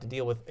everyone's going to have to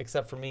deal with,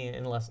 except for me,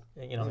 unless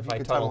if you I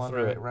could tunnel under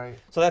through it. Right.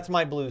 So that's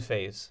my blue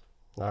phase.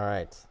 All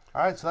right.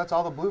 All right, so that's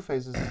all the blue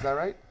phases. Is that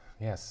right?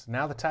 Yes.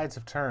 Now the tides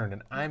have turned,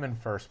 and I'm in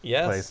first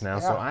Yes. place now,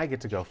 so Yeah. I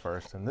get to go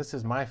first. And this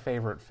is my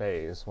favorite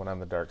phase when I'm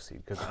the dark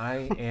seed, because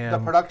I The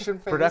am production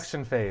phase.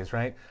 production phase,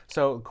 right?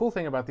 So the cool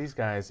thing about these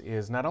guys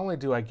is not only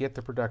do I get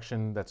the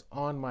production that's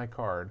on my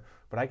card,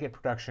 but I get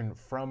production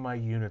from my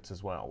units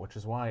as well, which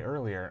is why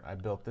earlier I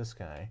built this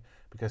guy,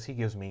 because he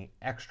gives me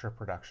extra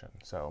production.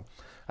 So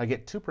I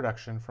get 2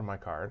 production from my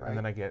card, and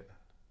then I get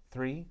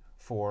 3,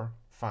 4,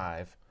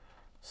 5,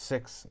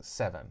 6,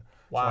 7.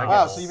 Wow. So I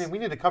Wow, get so you mean we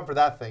need to come for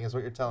that thing, is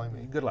what you're telling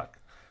me. good luck.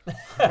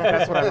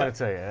 That's what I'm going to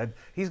tell you.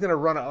 He's going to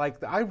run,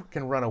 like, I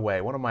can run away.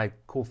 One of my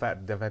cool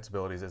fat defense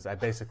abilities is I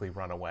basically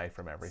run away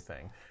from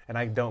everything. And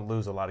I don't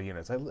lose a lot of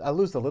units. I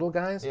lose the little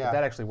guys, Yeah. but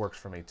that actually works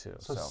for me too.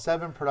 So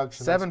 7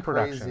 production. 7 that's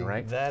production, crazy.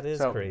 right? That is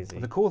So crazy.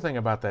 The cool thing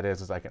about that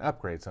is I can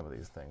upgrade some of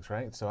these things,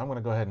 right? So I'm going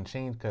to go ahead and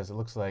change, because it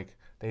looks like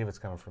David's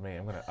coming for me.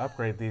 I'm going to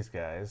upgrade these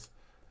guys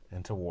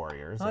into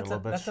warriors. They're a little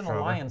bit That's an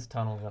stronger. alliance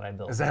tunnel that I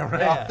built. Is that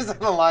right? Yeah. It's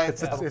an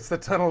alliance. It's the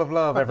tunnel of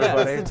love,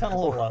 everybody. It's the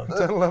tunnel of love.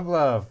 Tunnel of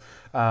love.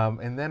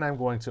 And then I'm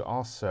going to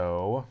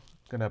also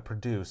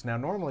produce. Now,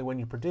 normally when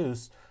you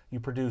produce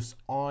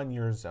on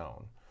your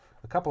zone.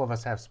 A couple of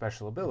us have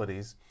special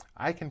abilities.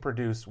 I can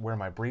produce where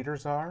my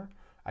breeders are.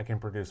 I can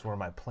produce where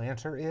my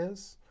planter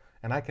is.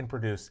 And I can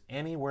produce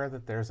anywhere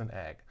that there's an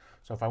egg.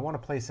 So if I want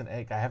to place an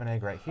egg, I have an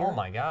egg right here. Oh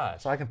my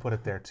gosh. So I can put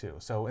it there too.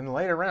 So in the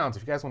later rounds,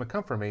 if you guys want to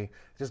come for me, it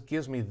just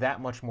gives me that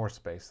much more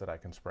space that I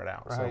can spread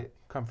out. So Right.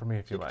 come for me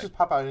if you You can like. just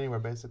pop out anywhere,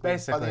 basically.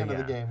 Basically, by the end yeah.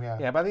 of the game, yeah.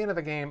 Yeah, by the end of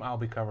the game, I'll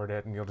be covered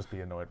it, and you'll just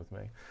be annoyed with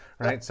me,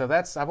 right? So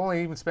I've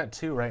only even spent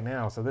 2 right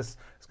now, so this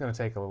is going to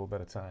take a little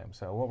bit of time.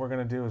 So what we're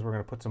going to do is we're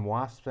going to put some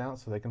wasps out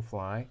so they can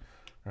fly,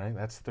 right?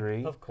 That's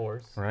 3, Of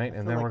course. right? I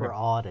And feel like we're we're going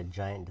all at a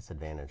giant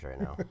disadvantage right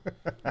now.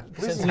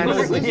 Since Kind he of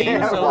knows the like- game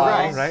yeah, so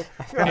right. well, right?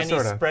 and he's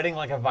Sorta. spreading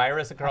like a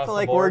virus I across feel the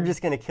like board. we're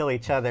just going to kill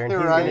each other, and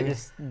You're he's right. going to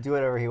just do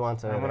whatever he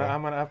wants over I'm there.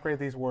 gonna upgrade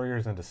these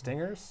warriors into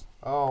stingers.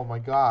 Oh my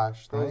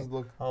gosh, those Right.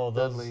 look those,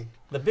 deadly.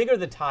 the bigger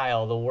the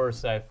tile, the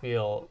worse I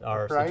feel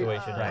our Right.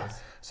 situation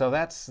is. So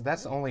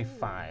that's only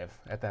 5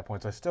 at that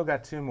point. So I still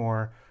got 2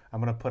 more. I'm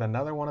gonna put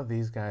another one of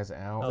these guys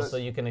out. Oh, so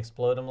you can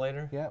explode them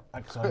later? Yeah,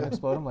 so I can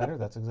explode him later.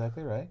 That's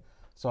exactly right.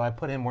 So I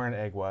put him where an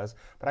egg was,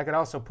 but I could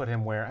also put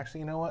him where, actually,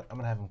 you know what? I'm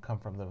going to have him come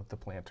from the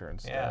planter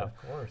instead. Yeah,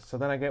 of course. So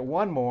then I get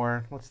 1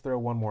 more. Let's throw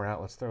 1 more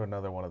out. Let's throw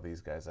another one of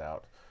these guys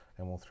out,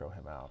 and we'll throw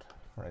him out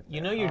right You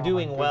there. know you're Oh,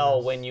 doing my well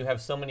goodness. when you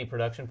have so many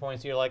production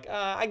points. You're like,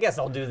 I guess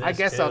I'll do this I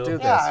guess too. I'll do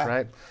this, Yeah.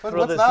 right? But Throw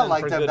what's this not in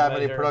like for to have good that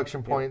many measure.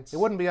 production points? It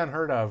wouldn't be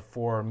unheard of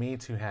for me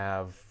to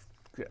have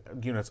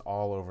units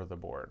all over the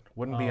board.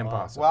 Wouldn't be Oh, wow.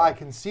 impossible. Well, I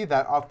can see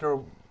that after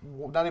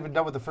not even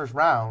done with the first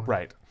round.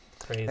 Right.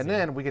 Crazy. And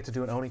then we get to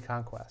do an Oni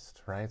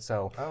conquest, right?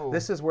 So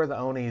this is where the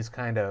Onis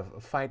kind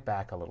of fight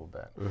back a little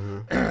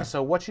bit.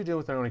 So what you do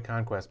with an Oni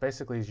conquest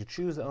basically is you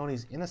choose the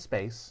Onis in a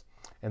space,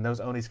 and those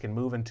Onis can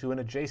move into an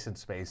adjacent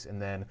space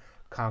and then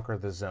conquer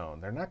the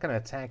zone. They're not going to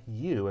attack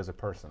you as a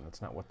person.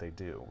 That's not what they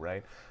do,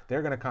 right?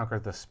 They're going to conquer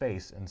the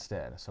space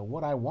instead. So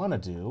what I want to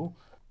do,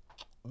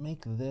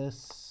 make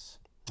this...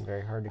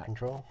 Very hard to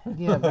control.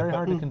 Yeah, very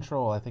hard to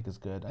control, I think is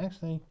good.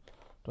 Actually,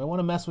 do I want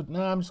to mess with...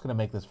 No, I'm just going to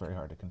make this very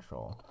hard to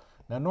control.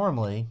 Now,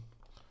 normally,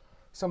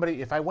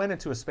 if I went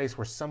into a space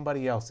where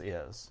somebody else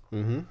is,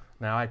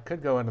 now I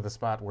could go into the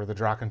spot where the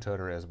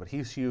Drakentoter is, but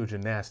he's huge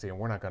and nasty, and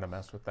we're not going to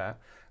mess with that.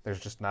 There's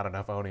just not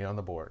enough Oni on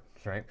the board,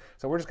 right?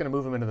 So we're just going to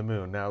move him into the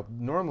moon. Now,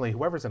 normally,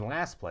 whoever's in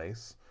last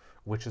place,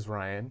 which is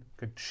Ryan,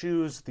 could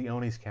choose the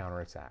Oni's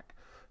counterattack.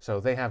 So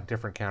they have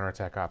different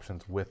counterattack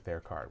options with their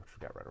card, which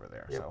we got right over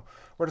there. Yep. So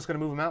we're just going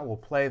to move them out. We'll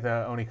play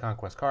the Oni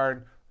Conquest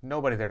card.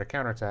 Nobody there to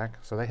counterattack,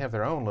 so they have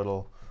their own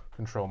little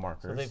control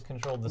markers. So they've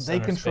controlled the They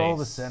center control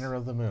the space. center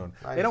of the moon.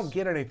 Nice. They don't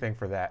get anything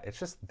for that. It's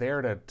just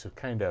there to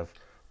kind of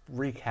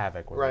wreak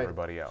havoc with Right.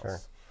 everybody else. Sure.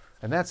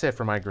 And that's it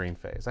for my green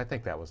phase. I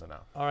think that was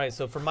enough. All right,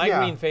 so for my Yeah,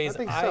 green phase, I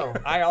think so.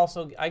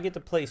 I get to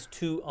place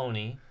 2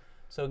 Oni.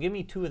 So give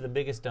me 2 of the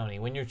biggest Oni.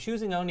 When you're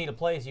choosing Oni to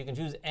place, you can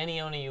choose any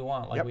Oni you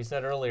want, like Yep. we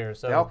said earlier.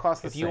 So They all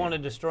cost the if you same. want to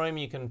destroy them,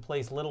 you can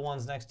place little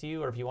ones next to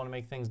you, or if you want to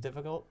make things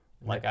difficult,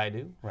 like I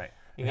do, Right.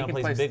 you And can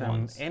place big them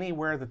ones.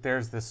 anywhere that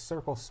there's this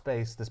circle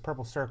space, this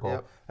purple circle.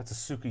 Yep. That's a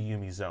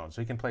Tsukuyumi zone.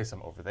 So you can place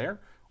them over there,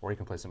 or you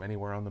can place them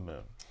anywhere on the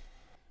moon.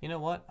 You know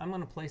what? I'm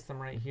going to place them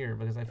right here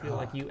because I feel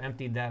like you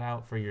emptied that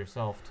out for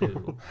yourself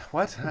too.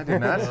 What? I did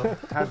not.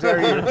 How dare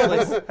you?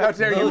 How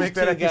dare you Those make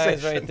that 2 guys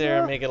accusation? right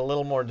there make it a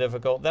little more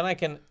difficult. Then I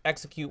can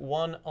execute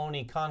 1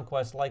 Oni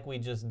conquest like we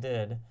just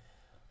did.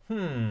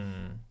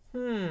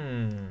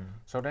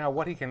 So now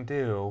what he can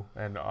do,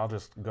 and I'll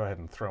just go ahead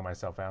and throw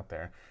myself out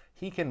there,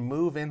 he can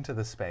move into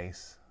the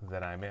space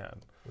that I'm in.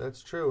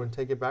 That's true, and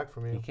take it back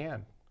from He you.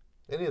 can.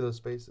 Any of those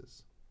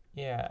spaces.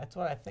 Yeah, that's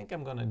what I think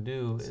I'm going to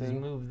do is See?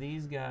 move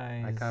these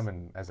guys I come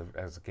in as a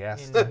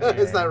guest, In there.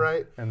 Is that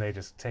right? and they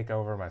just take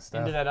over my stuff.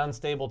 into that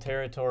unstable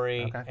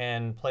territory Okay.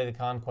 and play the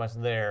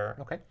conquest there.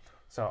 Okay,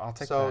 so I'll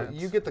take So that.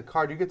 you get the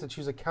card. You get to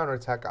choose a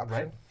counterattack option.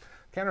 Right.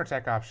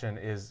 counterattack option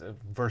is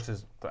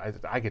versus,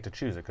 I get to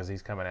choose it because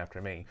he's coming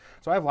after me.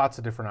 So I have lots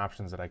of different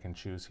options that I can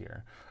choose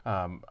here.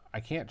 I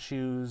can't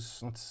choose,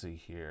 let's see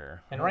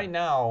here. And right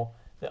now,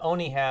 the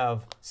Oni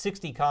have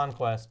 60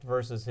 conquest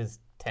versus his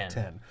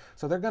 10.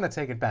 So they're going to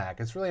take it back.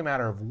 It's really a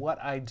matter of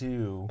what I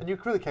do. And you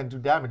really can't do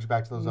damage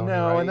back to those Oni,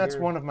 No, right? and that's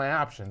one of my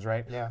options,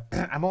 right? Yeah.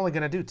 I'm only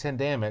going to do 10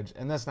 damage,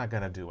 and that's not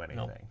going to do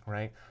anything,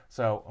 right?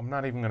 So I'm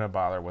not even going to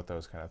bother with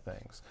those kind of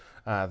things.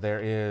 There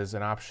is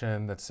an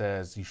option that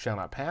says you shall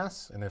not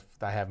pass, and if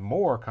I have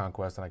more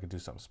conquest, then I could do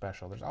something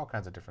special. There's all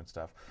kinds of different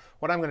stuff.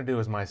 What I'm going to do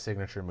is my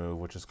signature move,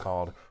 which is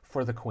called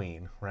For the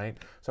Queen, right?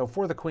 So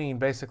For the Queen,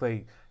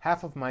 basically,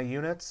 half of my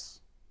units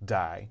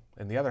die,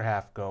 and the other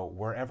half go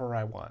wherever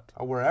I want.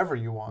 Oh, wherever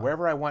you want.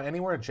 Wherever I want,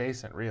 anywhere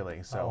adjacent,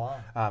 really. So,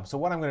 so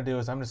what I'm going to do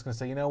is I'm just going to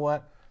say, you know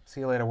what?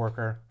 See you later,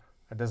 worker.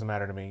 It doesn't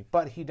matter to me.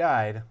 But he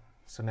died,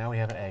 so now we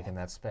have an egg in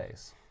that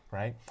space,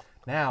 right?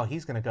 Now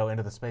he's going to go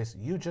into the space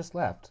you just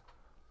left.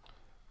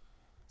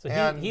 So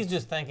he's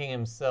just thanking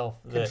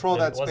himself that Control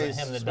that it wasn't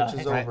space him that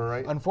switches died. over,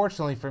 right?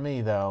 Unfortunately for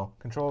me, though,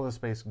 control of the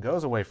space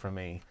goes away from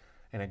me,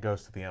 and it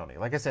goes to the Oni.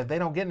 Like I said, they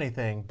don't get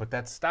anything, but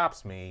that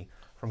stops me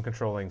from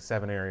controlling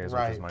 7 areas,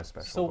 which is my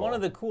special So goal. one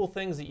of the cool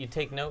things that you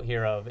take note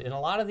here of, in a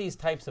lot of these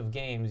types of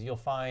games, you'll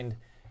find,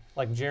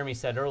 like Jeremy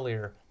said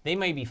earlier, they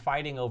may be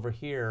fighting over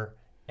here,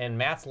 and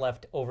Matt's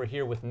left over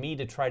here with me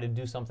to try to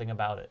do something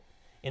about it.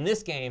 In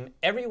this game,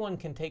 everyone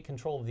can take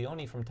control of the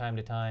Oni from time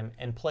to time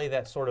and play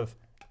that sort of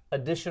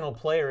additional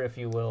player, if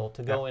you will,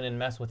 to go in and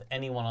mess with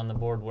anyone on the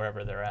board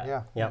wherever they're at.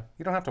 Yeah.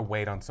 You don't have to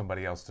wait on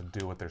somebody else to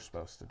do what they're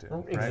supposed to do.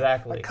 Right?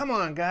 Exactly. Like, come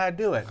on, guy,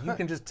 do it. You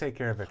can just take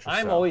care of it yourself.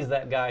 I'm always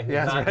that guy who's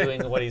not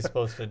doing what he's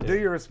supposed to do. Do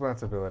your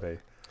responsibility.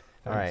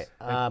 All right.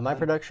 My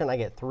production, I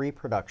get 3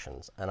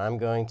 productions, and I'm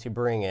going to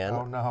bring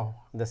in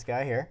this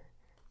guy here.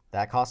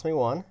 That cost me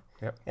 1.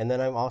 Yep. And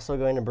then I'm also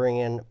going to bring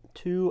in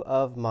 2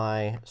 of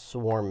my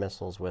swarm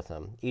missiles with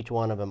him, each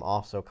one of them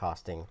also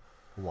costing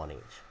 1 each.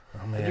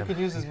 Oh, man. And you can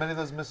use as many of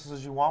those missiles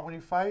as you want when you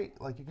fight?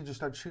 Like, you can just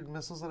start shooting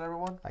missiles at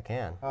everyone? I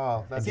can.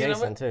 Oh, that's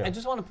Jason, too. I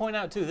just want to point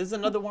out, too, this is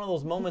another one of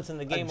those moments in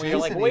the game where you're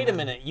like, wait a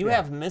minute, you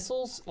have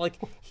missiles? Like,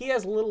 he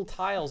has little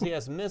tiles, he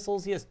has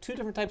missiles, he has 2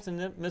 different types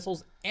of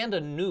missiles, and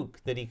a nuke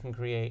that he can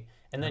create,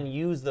 and then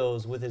use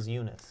those with his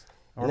units.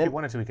 Or if he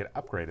wanted to, he could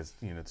upgrade his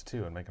units,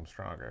 too, and make them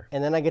stronger.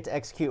 And then I get to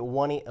execute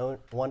one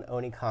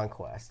Oni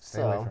conquest.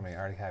 Stay away from me. I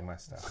already had my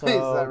stuff. So Is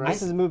that right?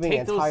 this is moving an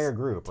entire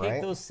group, right?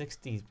 Take those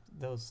 60,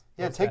 those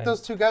take guys.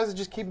 those 2 guys and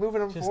just keep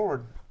moving them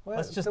forward.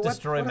 Let's just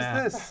destroy Matt.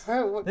 What is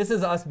this? This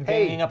is us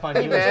ganging up on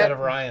you instead of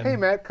Ryan. Hey,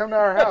 Matt, come to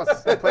our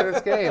house and play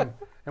this game.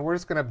 And we're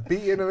just going to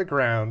beat you into the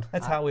ground.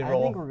 That's how we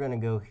roll. I think we're going to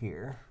go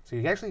here. So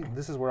you actually,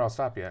 this is where I'll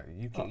stop you.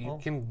 You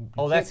can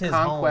that's his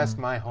conquest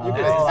home. my home. You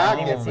can I attack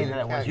didn't it, see but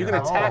that you was You your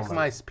can attack home.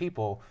 my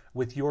people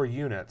with your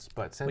units,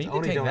 but since Well, you can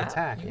Oni take don't that.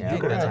 attack, You Yeah, can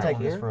we're take going to that. take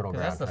this fertile 'Cause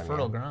ground. that's the from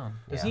fertile you. ground.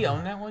 Does he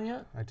own that one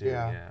yet? I do,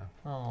 Yeah.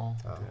 yeah. Oh.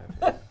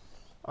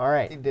 All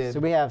right. He did. So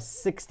we have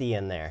 60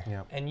 in there.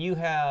 Yeah. And you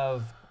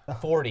have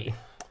 40.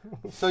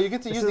 So you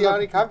get to use the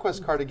Oni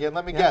Conquest card again.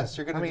 Let me guess.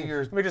 You're going to do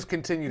your... Let me just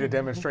continue to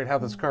demonstrate how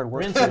this card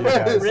works Rinse for you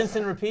guys. rinse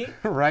and repeat?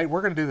 Right?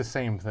 We're going to do the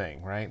same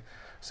thing, right?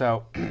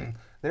 So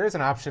there is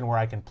an option where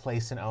I can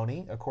place an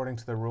Oni according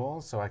to the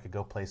rules, so I could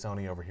go place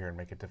Oni over here and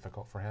make it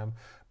difficult for him.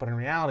 But in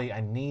reality,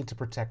 I need to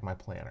protect my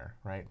planner,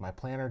 right? My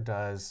planner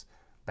does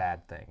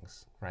bad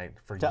things, right?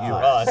 For you.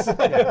 us.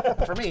 Yeah,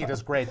 for me, he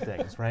does great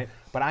things, right?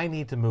 But I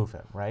need to move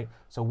him, right?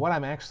 So what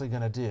I'm actually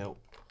going to do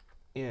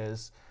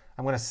is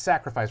I'm going to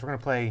sacrifice. We're going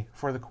to play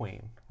for the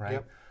queen, right?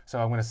 Yep. So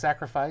I'm going to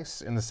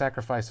sacrifice, and the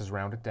sacrifice is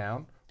rounded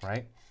down,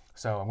 right?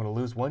 So I'm going to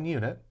lose 1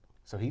 unit,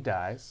 so he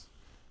dies.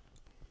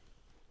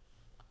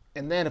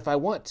 And then if I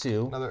want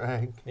to, Another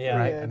egg. Yeah.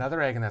 right,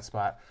 another egg in that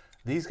spot,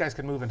 these guys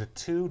can move into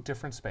 2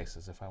 different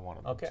spaces if I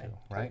wanted them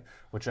to, right?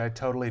 Which I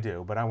totally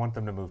do, but I want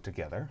them to move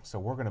together. So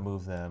we're going to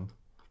move them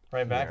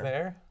Right back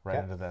there?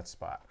 right into that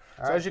spot.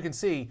 So as you can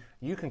see,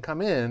 you can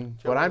come in,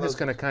 but I'm just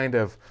going to kind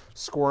of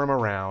squirm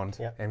around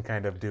and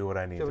kind of do what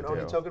I need Do to you have an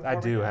do. Oni token I for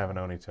me? do have an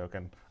Oni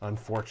token,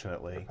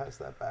 unfortunately. Pass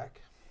that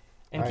back.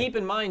 And keep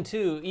in mind,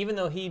 too, even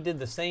though he did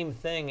the same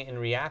thing in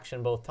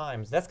reaction both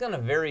times, that's going to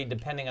vary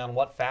depending on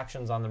what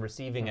faction's on the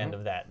receiving end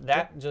of that.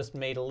 That just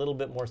made a little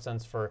bit more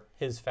sense for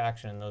his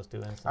faction in those 2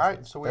 instances. All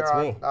right, so we That's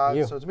are me. on.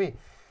 You. So it's me.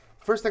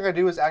 First thing I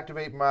do is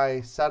activate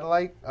my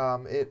satellite.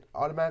 It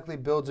automatically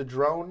builds a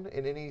drone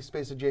in any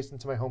space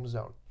adjacent to my home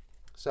zone.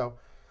 So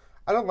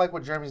I don't like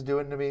what Jeremy's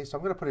doing to me, so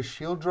I'm going to put a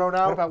shield drone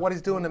out. What about what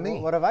he's doing to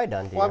me? What have I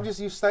done to Well, you?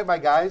 you snipe my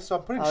guys, so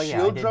I'm putting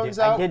shield drones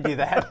out. I did do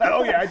that.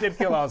 Oh yeah, I did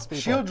kill all his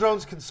people. Shield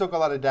drones can soak a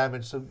lot of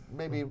damage, so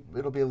maybe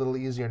it'll be a little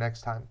easier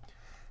next time.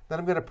 Then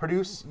I'm going to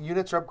produce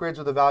units or upgrades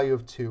with a value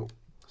of 2.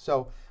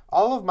 So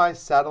all of my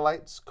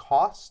satellites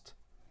cost,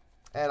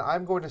 and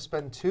I'm going to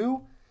spend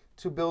 2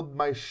 to build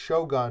my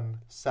Shogun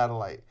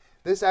satellite.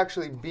 This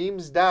actually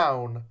beams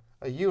down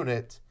a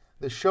unit,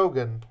 the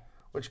Shogun,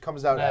 which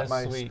comes out That at is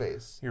my sweet.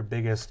 space. Your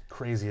biggest,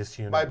 craziest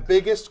unit. My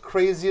biggest,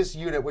 craziest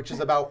unit, which is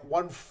about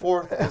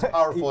 1/4 as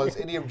powerful as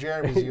any of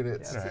Jeremy's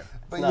units. Right.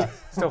 But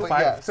Still but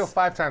five, yes. still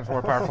 5 times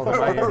more powerful than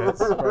my units.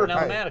 But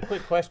Now, Matt, a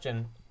quick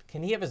question.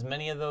 Can he have as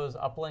many of those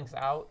uplinks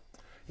out?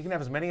 he can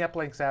have as many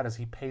uplinks out as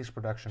he pays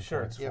production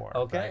points for.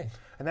 Okay. Right?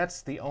 And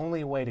that's the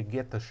only way to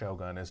get the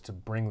Shogun is to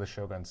bring the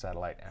Shogun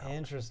satellite out.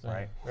 Interesting.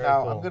 Right. Very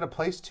Now, cool. I'm going to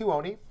place 2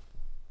 Oni.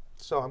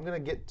 So I'm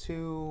going to get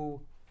 2...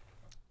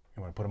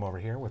 You want to put them over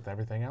here with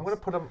everything else? I'm going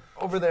to put them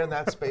over there in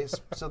that space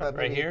so that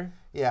Right maybe, here?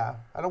 Yeah.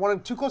 I don't want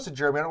them too close to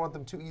Jeremy. I don't want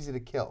them too easy to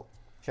kill.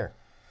 Sure.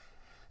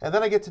 And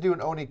then I get to do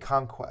an Oni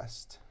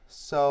conquest.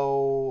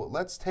 So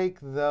let's take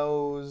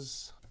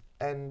those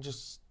and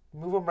just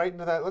move them right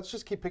into that. Let's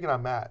just keep picking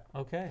on Matt.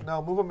 Okay.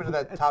 No, move them into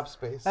that top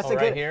space. That's Oh, a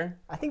right good. here?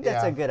 I think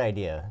that's Yeah. a good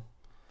idea,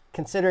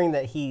 considering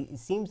that he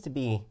seems to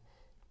be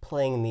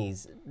playing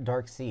these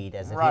Dark Seed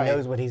as if Right. he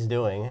knows what he's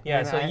doing. Yeah,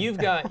 And so I- you've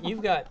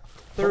got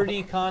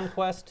 30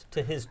 conquest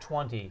to his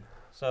 20.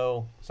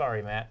 So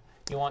sorry, Matt.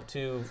 You want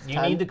to? Do you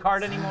Time- need the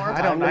card anymore?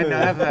 I don't. I Time to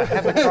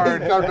have the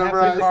card. Card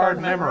memorized. Card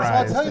So I'll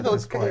memorized. tell you at though,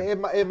 this point.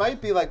 it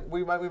might be like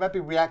we might be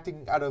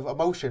reacting out of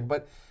emotion,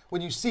 but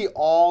when you see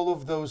all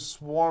of those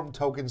swarm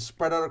tokens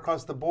spread out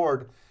across the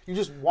board, you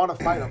just want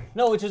to fight them.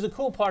 No, which is a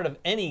cool part of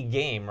any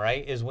game,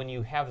 right? Is when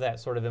you have that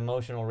sort of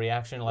emotional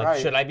reaction, like, Right.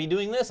 should I be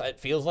doing this? It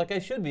feels like I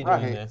should be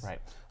doing Right. this. Right.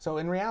 So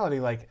in reality,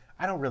 like,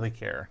 I don't really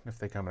care if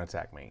they come and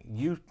attack me.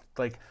 You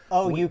like.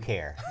 Oh, you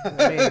care.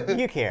 I mean,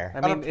 You care. I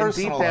On a mean, in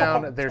personal deep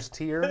down, level. there's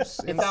tears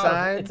It's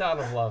inside. it's out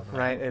of love. Man.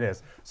 Right, it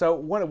is. So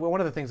one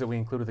of the things that we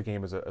include with the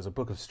game is a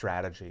book of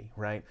strategy,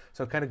 right?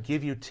 So kind of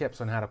give you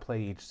tips on how to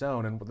play each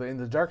zone. And in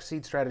the Dark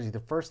Seed strategy, the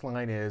first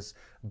line is,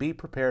 be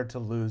prepared to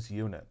lose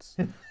units.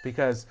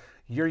 Because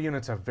your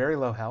units have very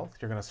low health,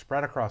 you're going to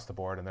spread across the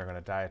board, and they're going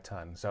to die a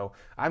ton. So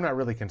I'm not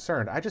really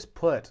concerned. I just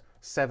put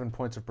 7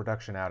 points of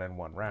production out in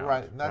one round.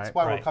 Right. And that's right?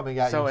 why we're Right. coming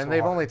at So, you. and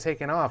they've hard. only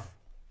taken off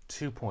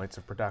 2 points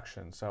of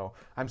production. So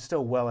I'm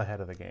still well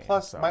ahead of the game.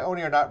 Plus, so. my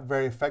Oni are not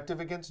very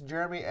effective against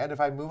Jeremy, and if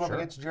I move them Sure.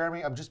 against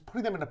Jeremy, I'm just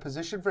putting them in a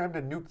position for him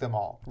to nuke them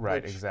all.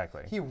 Right, which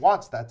exactly. He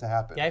wants that to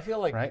happen. Yeah, I feel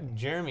like Right.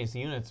 Jeremy's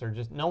units are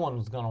just no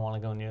one's gonna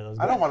want to go near those.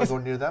 I don't guys. want to go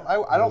near them.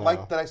 I don't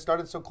like that I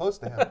started so close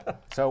to him.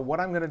 So what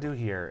I'm going to do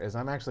here is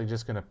I'm actually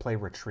just going to play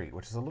retreat,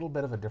 which is a little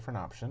bit of a different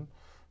option.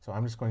 So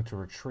I'm just going to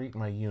retreat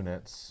my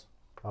units.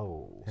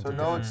 Oh. So into no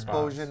different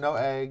explosion, spots. no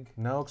egg.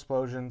 No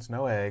explosions,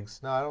 no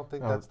eggs. No, I don't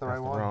think Oh, that's the right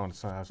one. wrong,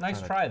 so I was Nice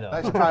trying to-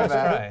 try though. Nice try,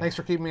 Matt. Thanks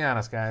for keeping me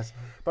honest, guys.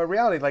 But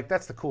reality, like,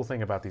 that's the cool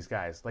thing about these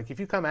guys. Like, if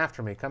you come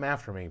after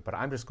me, but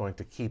I'm just going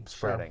to keep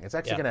spreading. It's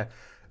actually Yeah. going to,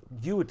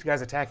 you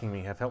guys attacking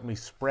me have helped me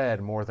spread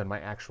more than my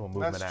actual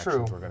movement That's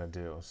actions true. were going to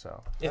do.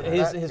 So,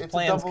 His It's a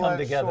plans come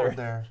double-edged together. sword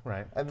there.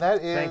 right. And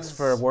that is. Thanks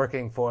for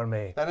working for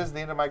me. That is the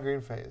end of my green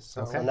phase.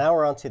 So So now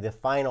we're on to the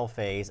final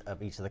phase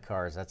of each of the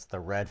cards. That's the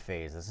red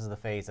phase. This is the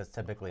phase that's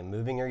typically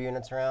moving your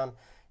units around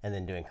and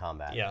then doing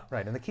combat. Yeah.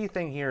 Right, and the key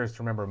thing here is to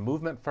remember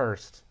movement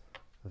first,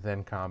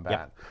 then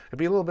combat. It'd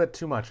be a little bit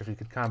too much if you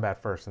could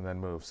combat first and then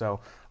move.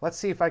 So let's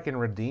see if I can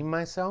redeem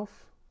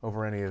myself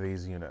over any of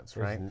these units,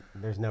 right?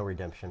 There's no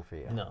redemption for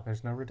you. No.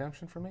 There's no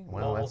redemption for me?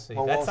 Well, we'll that's- see.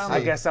 Well, That we'll sounds I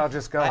see. guess I'll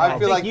just go I home.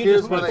 feel think like you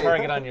here's just where put a they-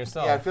 target on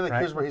yourself. Yeah, I feel like Right.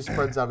 here's where he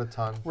spreads out a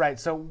ton. Right,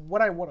 so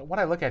what I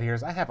look at here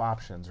is I have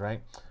options, right?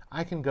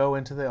 I can go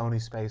into the Oni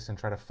space and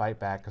try to fight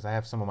back because I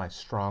have some of my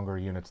stronger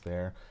units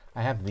there.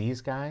 I have these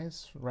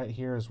guys right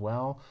here as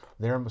well.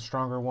 They're a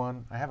stronger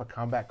one. I have a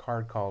combat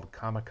card called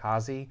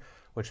Kamikaze,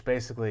 which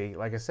basically,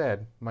 like I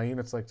said, my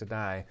units like to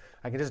die.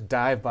 I can just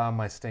dive bomb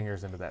my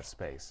stingers into that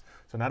space.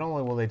 So not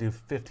only will they do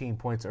 15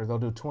 points, or they'll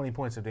do 20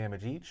 points of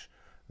damage each,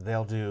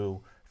 they'll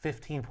do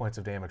 15 points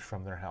of damage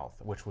from their health,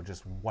 which would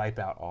just wipe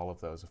out all of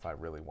those if I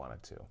really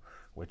wanted to,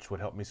 which would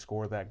help me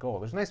score that goal.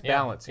 There's a nice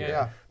balance here.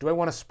 yeah. Do I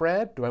want to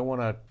spread? Do I want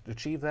to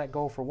achieve that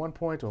goal for 1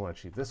 point? Do I want to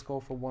achieve this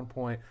goal for 1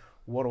 point?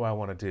 What do I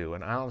want to do?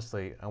 And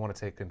honestly, I want to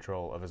take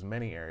control of as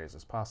many areas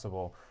as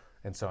possible,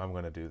 and so I'm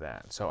going to do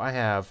that. So I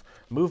have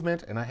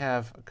movement and I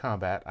have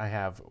combat. I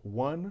have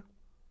one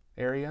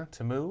area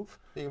to move,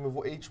 You can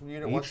move each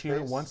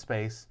unit one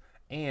space,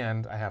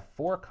 and I have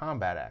 4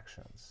 combat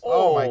actions.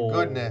 Oh, my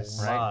goodness.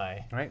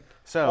 My. Right?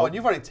 So Oh, and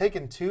you've already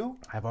taken 2?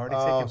 I've already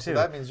Oh, taken 2. so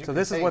that means you so can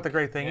this is what the take-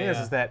 great thing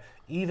Yeah. is that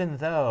even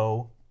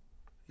though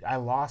I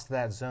lost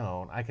that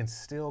zone, I can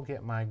still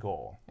get my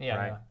goal. Yeah,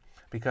 Right? yeah.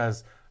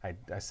 Because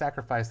I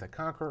sacrificed the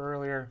Conqueror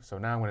earlier, so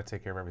now I'm going to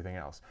take care of everything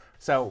else.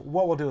 So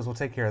what we'll do is we'll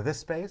take care of this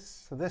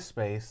space, this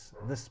space,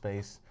 this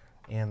space,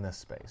 and this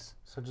space.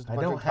 So just a I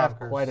bunch don't of have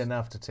conquers. quite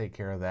enough to take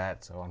care of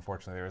that, so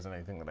unfortunately there isn't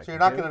anything that I So can you're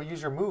not do. going to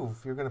use your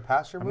move. You're going to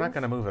pass your I'm move? not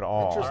going to move at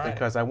all Interesting.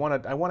 because I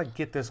want to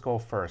get this goal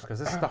first because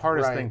this is the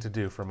hardest Right. thing to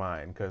do for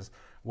mine because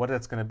what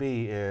it's going to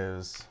be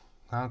is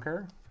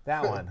conquer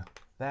that one,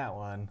 that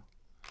one,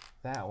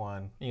 that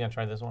one. You gonna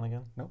try this one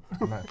again? Nope.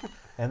 I'm not.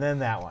 And then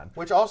that one.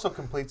 Which also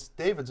completes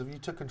David's if you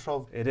took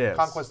control of It is.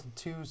 conquest of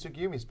 2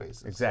 Tsukuyumi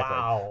spaces. Exactly.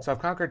 Wow. So I've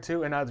conquered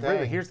 2, and really,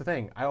 Dang. here's the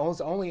thing: I was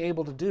only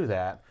able to do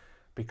that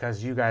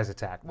because you guys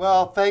attacked me.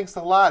 Well, thanks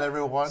a lot,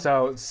 everyone.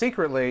 So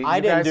secretly, I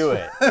didn't do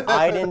it.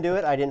 I didn't do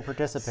it. I didn't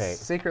participate.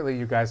 Secretly,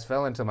 you guys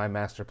fell into my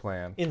master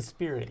plan. In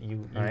spirit,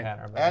 you Right. had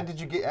our back.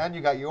 And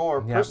you got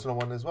your personal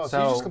one as well. So,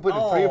 you So- just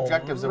completed 3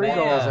 objectives in Three one.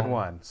 goals in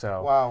one.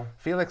 So Wow.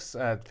 Felix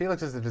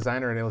is the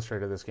designer and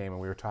illustrator of this game,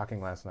 and we were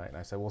talking last night, and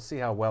I said, we'll see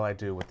how well I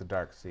do with the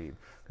Dark Seed,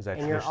 because I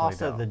And you're traditionally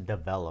also don't. the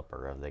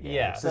developer of the game.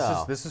 Yeah.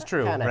 so This is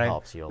true, kinda right?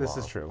 helps you This is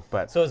along. true,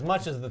 but So as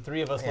much as the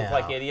three of us look Yeah.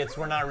 like idiots,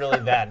 we're not really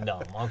that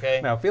dumb,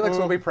 okay? no, Felix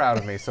will be proud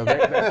of me. So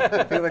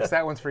Felix,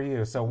 that one's for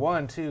you. So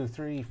 1, 2,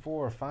 3,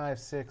 4, 5,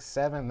 6,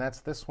 7.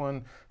 That's this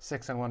one.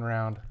 6 in one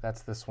round.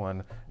 That's this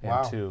one. And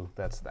Wow. 2.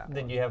 That's that one.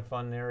 Did you have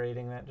fun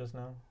narrating that just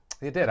now?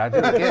 You did. I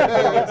did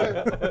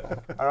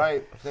again. All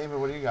right, David,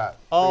 what do you got?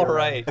 All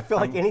right. I feel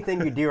like anything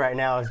you do right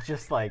now is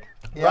just like,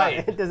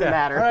 Right. it doesn't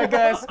matter. All right,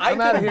 guys. I I'm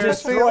out of can here.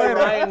 See you destroy later.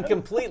 Ryan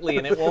completely,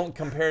 and it won't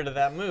compare to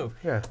that move.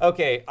 Yeah.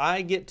 Okay,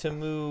 I get to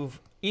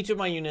move each of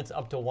my units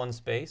up to 1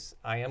 space.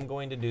 I am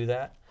going to do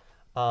that.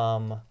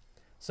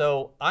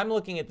 So I'm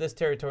looking at this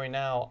territory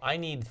now. I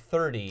need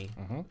 30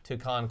 to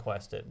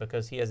conquest it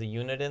because he has a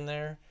unit in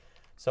there.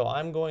 So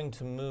I'm going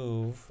to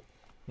move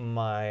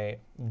my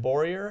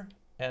Borear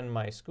and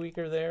my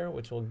Squeaker there,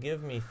 which will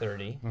give me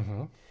 30.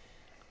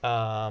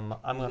 I'm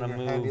going to Your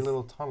handy move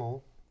little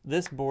tunnel.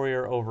 this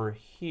Borear over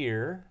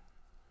here.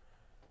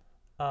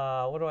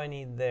 What do I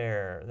need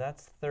there?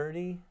 That's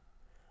 30.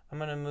 I'm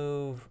going to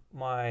move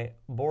my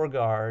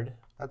Bourgard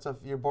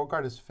Your board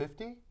guard is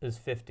 50? is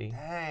 50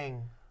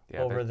 Dang.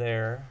 Yeah, over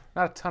there.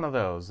 Not a ton of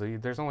those.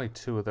 There's only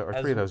 2 of or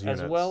 3 of those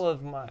units. As well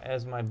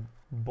as my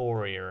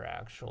Borear,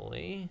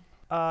 actually.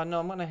 No,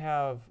 I'm going to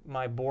have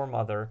my Boar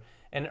Mother.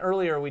 And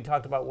earlier we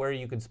talked about where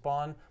you could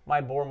spawn.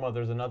 My Boar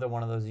Mother is another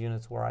one of those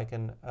units where I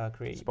can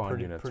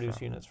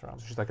produce units from.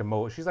 She's like a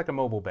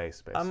mobile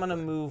base, basically. I'm going to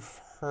move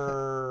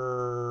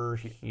her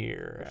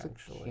here,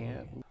 actually.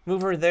 can't.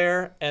 Move her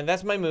there, and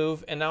that's my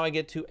move. And now I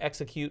get to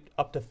execute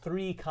up to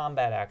 3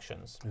 combat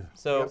actions.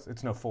 So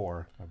It's no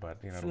 4, but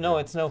you know. no,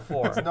 it's no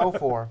 4. No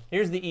 4.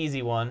 Here's the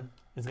easy one.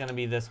 It's going to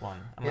be this one.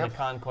 I'm going Yep. to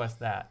conquest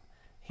that.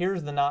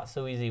 Here's the not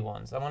so easy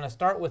ones. I'm going to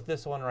start with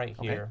this one right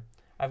here.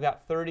 I've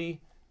got 30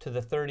 to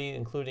the 30,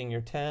 including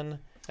your 10,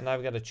 and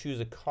I've got to choose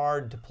a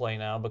card to play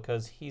now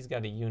because he's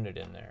got a unit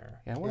in there.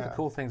 Yeah, one of the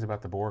cool things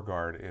about the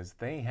Bourgard is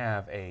they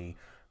have a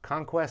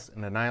conquest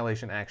and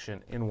annihilation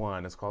action in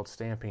one. It's called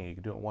Stamping. You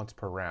can do it once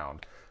per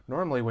round.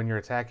 Normally, when you're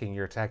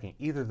attacking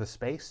either the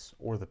space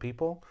or the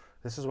people.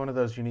 This is one of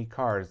those unique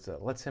cards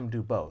that lets him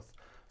do both.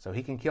 So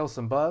he can kill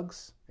some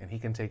bugs, and he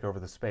can take over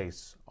the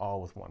space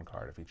all with 1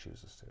 card if he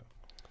chooses to.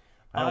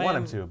 I don't want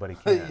him to, but he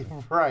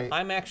can. Right.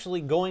 I'm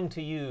actually going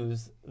to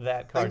use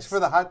that card. Thanks for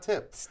the hot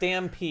tip.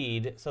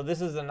 Stampede. So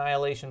this is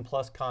Annihilation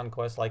plus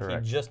Conquest, like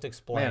Correct. he just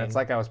explained. Man, it's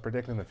like I was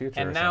predicting the future.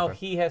 and or now something.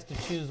 he has to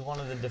choose one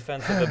of the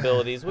defensive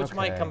abilities, which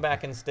might Okay. come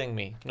back and sting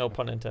me. No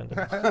pun intended.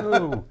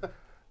 Ooh.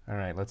 All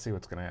right, let's see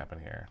what's going to happen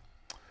here.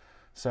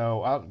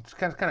 So I'll just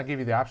kind of give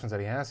you the options that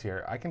he has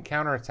here. I can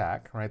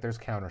counterattack, right? There's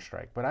counter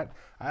strike, but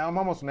I'm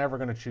almost never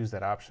going to choose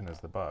that option as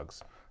the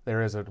bugs.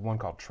 There is one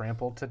called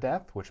Trampled to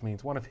Death, which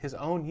means one of his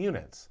own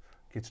units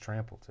gets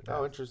trampled to death.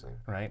 Oh, interesting.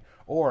 Right?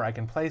 Or I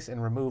can place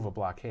and remove a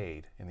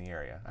blockade in the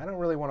area. I don't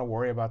really want to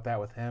worry about that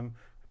with him.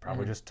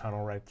 Probably just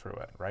tunnel right through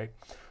it, right?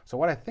 So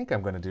what I think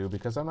I'm going to do,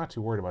 because I'm not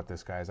too worried about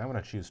this, guys, I'm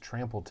going to choose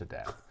Trampled to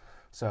Death.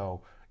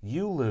 So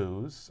you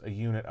lose a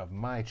unit of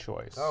my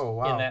choice. Oh,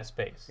 wow. In that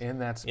space. In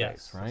that space,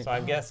 Yes. right? So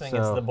I'm guessing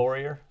it's So- the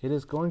Borear. It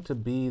is going to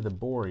be the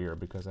Borear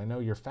because I know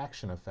your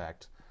faction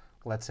effect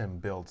lets him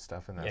build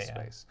stuff in that Yeah.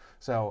 space.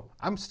 So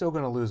I'm still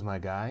going to lose my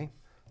guy,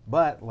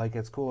 but like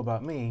it's cool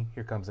about me,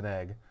 here comes an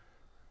egg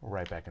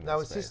right back in Now,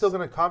 that is space. he still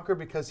going to conquer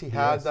because he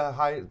had is. the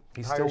higher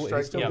strike still when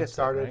he gets it,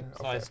 started? right?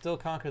 So I still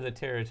conquer the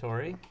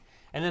territory.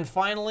 And then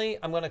finally,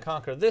 I'm going to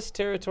conquer this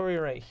territory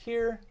right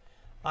here.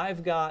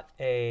 I've got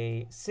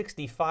a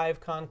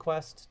 65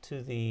 conquest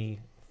to the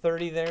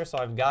 30 there, so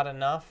I've got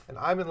enough. And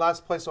I'm in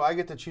last place, so I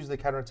get to choose the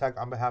counterattack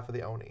on behalf of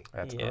the Oni.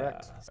 That's Yeah.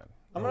 correct.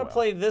 I'm Oh, going to well.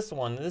 play this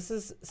one. This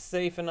is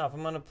safe enough.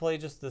 I'm going to play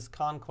just this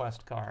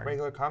conquest card.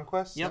 Regular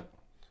conquest? Yep.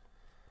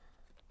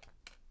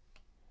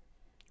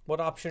 What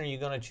option are you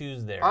going to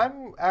choose there?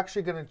 I'm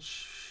actually going to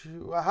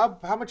choose.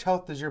 How much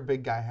health does your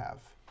big guy have?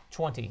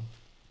 20.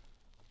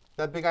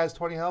 That big guy has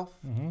 20 health?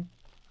 Mm-hmm.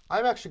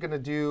 I'm actually going to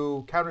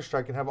do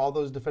Counter-Strike and have all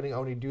those defending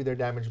Oni do their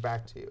damage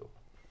back to you.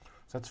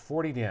 So that's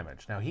 40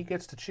 damage. Now he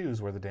gets to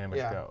choose where the damage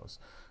Yeah. goes.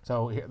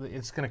 So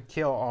it's going to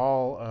kill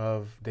all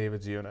of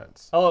David's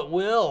units. Oh, it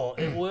will.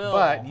 It will.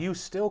 But you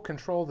still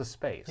control the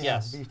space.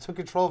 Yes. You took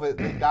control of it.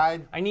 They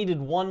died. I needed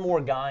one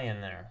more guy in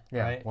there.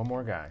 Yeah, Right? one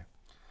more guy.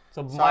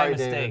 So my Sorry,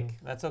 mistake. David.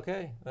 That's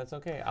okay. That's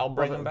okay. I'll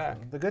bring him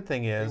back. The good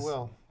thing is,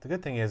 will. the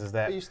good thing is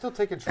that But you still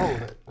take control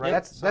of it, right?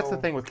 that's the So-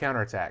 thing with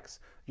counterattacks.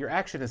 Your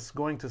action is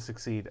going to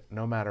succeed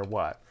no matter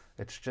what.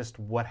 It's just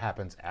what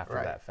happens after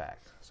Right. that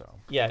fact. So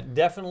Yeah,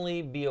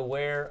 definitely be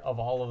aware of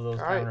all of those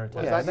All right. counterattacks.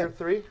 Was Yeah, that your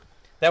 3?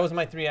 That was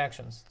my 3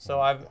 actions.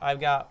 So I've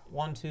got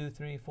 1, 2,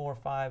 3, 4,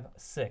 5,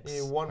 6.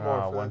 You need one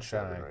more for one that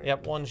 7, shy. right?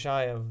 Yep, one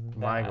shy of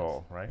my that.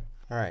 goal, right?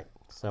 All right.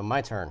 So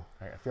my turn. All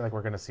right, I feel like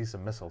we're going to see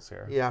some missiles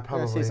here. Yeah, We're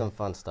probably. gonna see some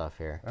fun stuff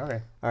here. Okay.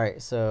 All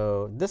right,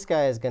 so this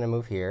guy is gonna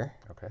move here.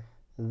 Okay.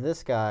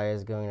 This guy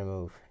is going to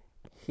move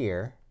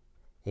here.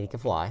 He can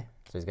fly,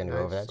 so he's gonna go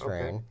over Nice, that okay.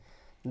 terrain.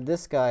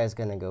 This guy is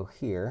gonna go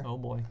here. Oh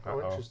boy.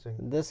 Oh, interesting.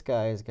 This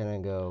guy is gonna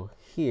go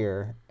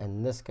here,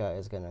 and this guy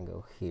is gonna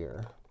go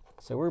here.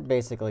 So we're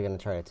basically gonna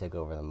try to take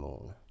over the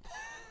moon.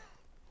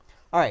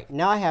 All right,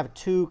 now I have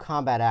 2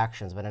 combat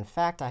actions, but in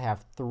fact I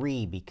have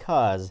 3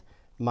 because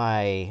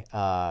my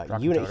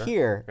unit controller.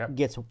 here Yep.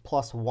 gets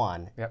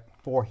 +1 Yep.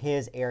 for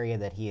his area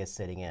that he is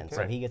sitting in. So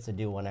Right. he gets to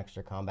do 1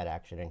 extra combat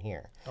action in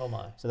here. Oh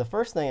my. So the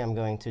first thing I'm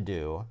going to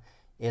do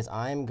is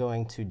I'm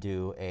going to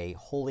do a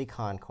Holy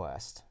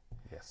Conquest.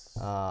 Yes.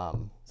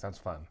 Sounds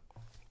fun.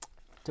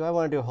 Do I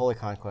want to do a Holy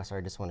Conquest or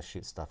I just want to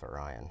shoot stuff at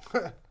Ryan?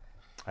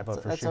 I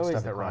vote for That's shoot always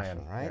stuff the at question,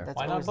 Ryan. right? Yeah. That's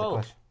Why not always the both?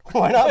 question.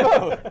 Why not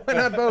both? Why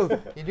not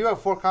both? You do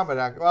have 4 combat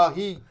actions. Well,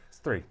 It's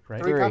 3,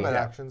 right? 3 Three, combat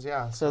yeah. actions,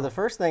 yeah. So the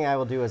first thing I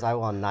will do is I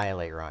will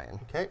annihilate Ryan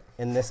Okay.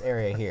 in this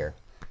area here.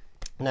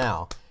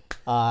 Now,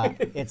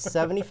 it's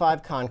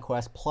 75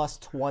 conquest plus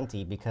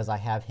 20 because I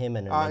have him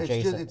in an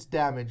adjacent It's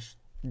damage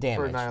for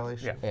damage.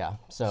 annihilation. Yeah,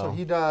 So so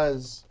he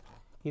does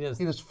He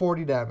does.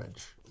 40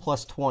 damage.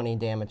 plus 20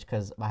 damage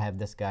because I have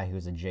this guy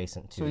who's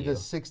adjacent to So he you.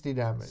 does 60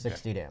 damage.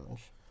 60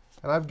 damage.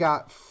 And I've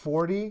got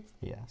 40.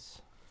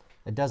 Yes.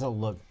 It doesn't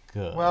look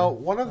good. Well,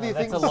 one of the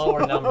That's things. a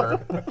lower number.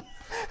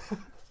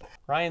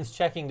 Ryan's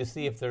checking to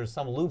see if there's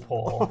some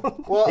loophole.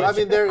 Well, I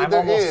mean, there I'm there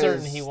almost is.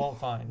 certain he won't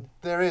find.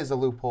 There is a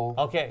loophole.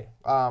 Okay.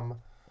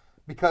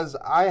 Because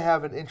I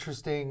have an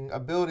interesting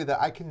ability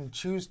that I can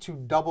choose to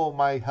double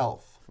my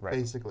health, Right.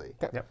 basically.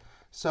 Yep.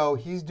 So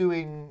he's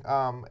doing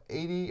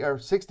 80 or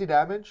 60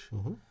 damage,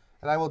 and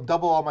I will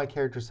double all my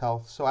characters'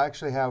 health. So I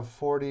actually have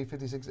 40,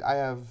 50, 60. I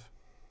have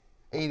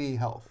 80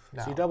 health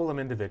now. So you double them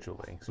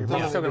individually. So you're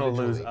Double still going to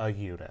lose individually. a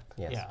unit.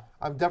 yes. Yeah.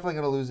 I'm definitely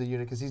going to lose a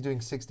unit because he's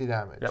doing 60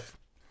 damage. Yep.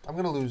 I'm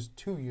going to lose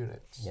 2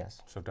 units.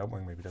 Yes. So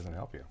doubling maybe doesn't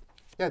help you.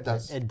 Yeah, it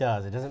does. It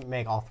does. It doesn't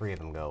make all 3 of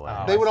them go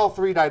away. They would all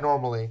 3 die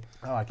normally.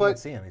 Oh, I But can't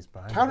see him. He's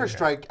behind.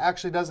 Counter-Strike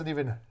actually doesn't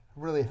even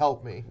really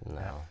help me.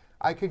 No.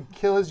 I could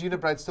kill his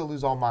unit, but I'd still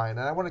lose all mine.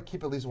 And I want to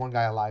keep at least 1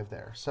 guy alive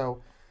there.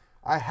 So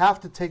I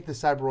have to take the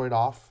Cyberoid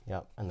off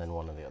Yep. And then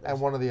one of the others.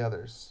 and one of the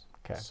others.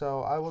 Okay.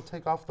 So I will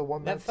take off the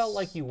one That felt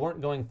like you weren't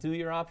going through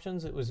your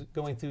options. It was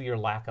going through your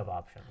lack of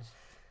options.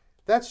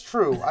 That's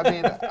true. I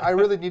mean, I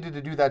really needed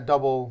to do that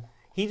double.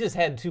 He just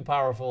had too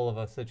powerful of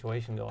a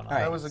situation going on. All right.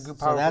 That was a good,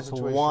 So powerful that's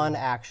situation. 1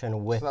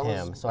 action with So that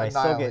was him. So I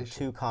still get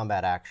annihilation. 2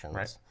 combat actions.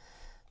 Right.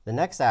 The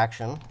next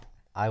action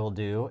I will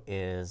do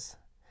is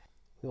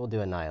we will do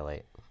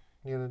annihilate.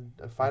 You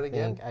gonna fight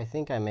again? I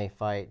think I may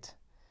fight.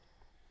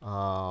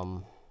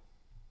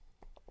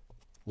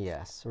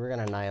 Yes, we're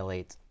gonna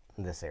annihilate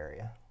this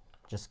area.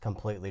 Just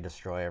completely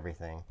destroy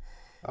everything.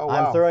 Oh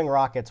wow. I'm throwing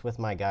rockets with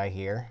my guy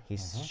here.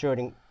 He's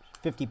shooting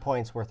 50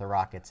 points worth of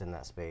rockets in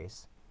that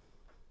space.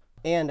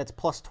 And it's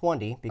plus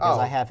 20 because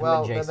I have him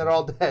well, adjacent. then they're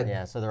all dead.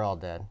 Yeah, so they're all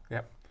dead.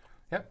 Yep.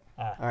 Yep.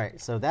 All right,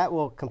 so that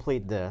will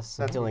complete this.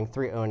 I'm That's dealing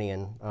 3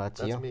 Onion to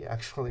That's you. me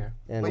actually.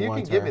 in Well, you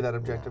one can give me turn. that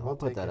objective. Yeah, I'll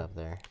put take that it. up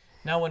there.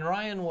 Now, when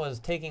Ryan was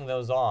taking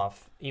those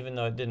off, even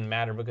though it didn't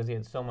matter because he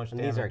had so much And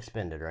damage, these are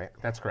expended, right?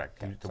 That's correct.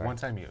 The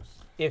one-time use.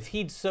 if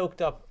he'd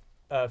soaked up,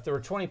 if there were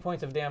 20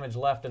 points of damage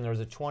left and there was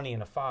a 20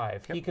 and a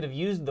 5, he could have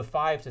used the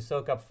 5 to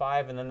soak up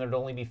 5, and then there'd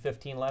only be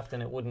 15 left,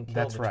 and it wouldn't kill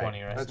That's the right.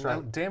 20, right? That's Now,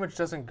 right. damage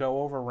doesn't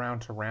go over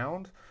round to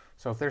round.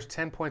 So if there's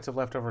 10 points of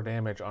leftover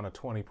damage on a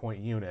 20-point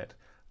unit,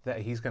 that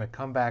he's going to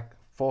come back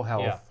full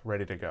health, Yeah.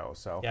 ready to go.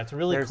 So Yeah, it's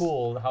really there's-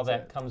 cool how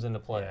that comes into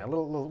play. Yeah, a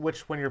little,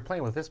 which when you're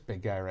playing with this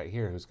big guy right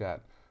here who's got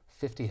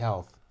 50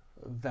 health,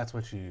 that's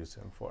what you use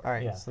him for. All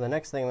right, Yeah. so the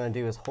next thing I'm going to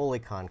do is Holy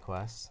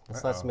Conquest.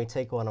 This lets me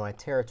take one of my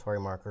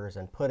territory markers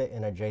and put it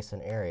in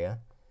adjacent area.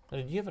 Now,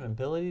 did you have an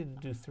ability to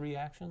do 3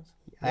 actions?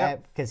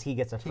 Because he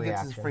gets a He free gets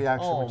action. his free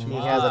action, Oh, which He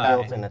my. has a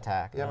built-in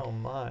attack. Yep. Oh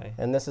my.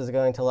 And this is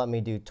going to let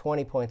me do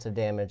 20 points of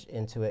damage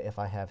into it if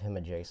I have him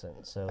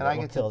adjacent. So and that I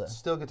will get kill to it.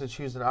 still get to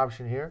choose an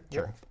option here.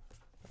 Sure.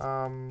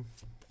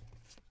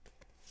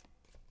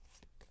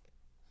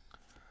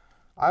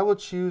 I will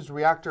choose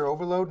Reactor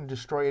Overload and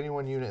destroy any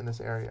one unit in this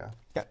area.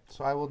 Okay.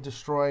 So I will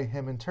destroy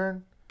him in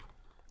turn.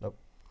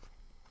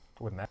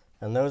 Wouldn't that?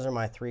 And those are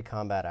my 3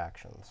 combat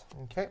actions.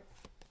 Okay.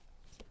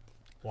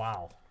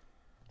 Wow.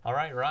 All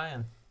right,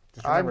 Ryan.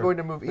 Just I'm remember, going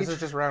to move This each. is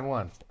just round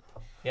 1.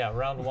 Yeah,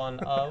 round 1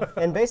 of.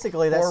 And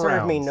basically, that 4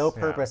 served me no rounds,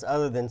 yeah. purpose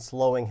other than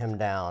slowing him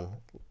down,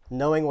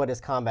 knowing what his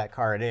combat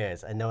card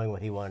is, and knowing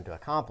what he wanted to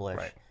accomplish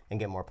Right. and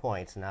get more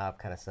points. Now I've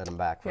kind of set him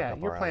back for a Yeah,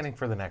 couple you're rounds. planning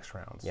for the next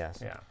rounds. Yes.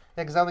 Yeah.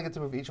 Yeah, because I only get to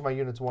move each of my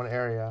units one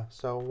area.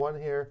 So one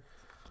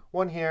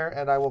here,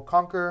 and I will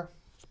conquer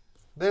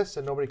this,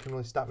 and nobody can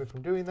really stop me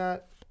from doing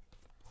that.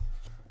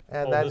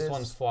 And Oh, that this is.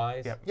 one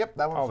flies? Yep. Yep,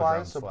 that one All the flies,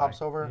 drones so fly.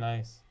 pops over.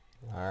 Nice.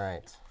 All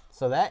right.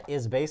 So that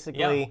is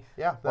basically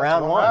Yeah, that's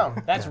round 1.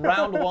 round. That's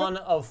round 1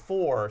 of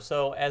 4.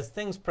 So as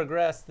things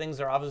progress, things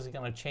are obviously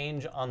going to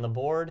change on the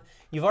board.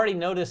 You've already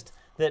noticed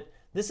that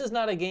This is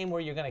not a game where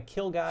you're going to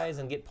kill guys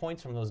and get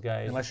points from those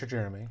guys. Unless you're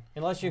Jeremy.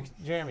 Unless you're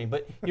Jeremy.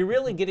 But you're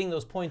really getting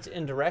those points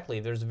indirectly.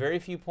 There's very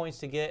few points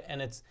to get,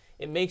 and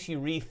it makes you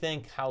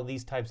rethink how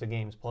these types of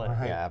games play.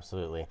 Right. Yeah,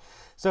 absolutely.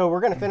 So we're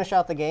going to finish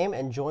out the game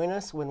and join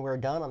us when we're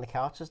done on the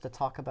couches to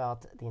talk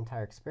about the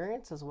entire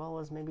experience, as well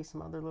as maybe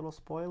some other little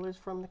spoilers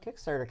from the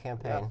Kickstarter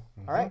campaign.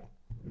 Yeah. All right.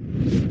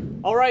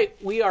 All right,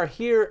 we are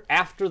here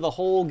after the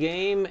whole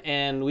game,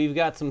 and we've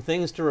got some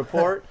things to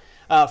report.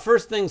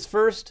 First things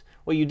first,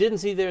 what you didn't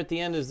see there at the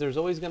end is there's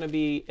always going to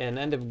be an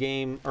end of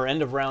game or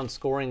end of round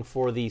scoring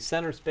for the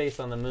center space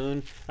on the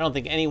moon. I don't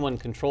think anyone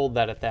controlled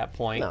that at that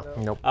point.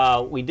 No.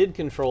 Nope. We did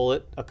control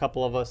it, a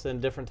couple of us,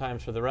 in different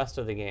times for the rest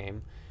of the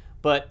game.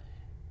 But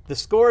the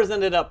scores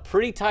ended up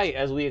pretty tight,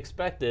 as we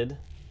expected.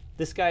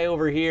 This guy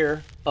over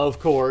here, of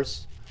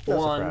course,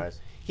 won. Surprise.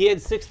 He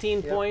had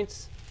 16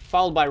 points,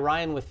 followed by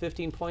Ryan with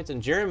 15 points,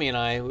 and Jeremy and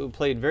I, who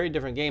played very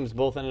different games,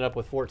 both ended up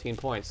with 14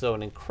 points. So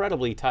an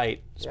incredibly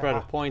tight spread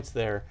of points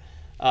there.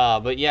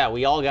 But yeah,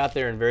 we all got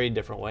there in very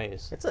different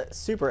ways. It's a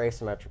super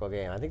asymmetrical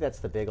game. I think that's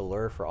the big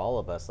allure for all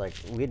of us. Like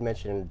we had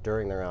mentioned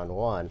during the round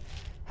one,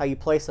 how you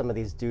play some of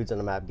these dudes on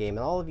a map game,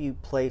 and all of you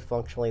play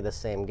functionally the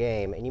same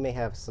game, and you may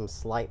have some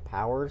slight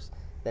powers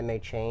that may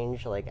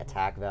change, like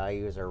attack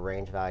values or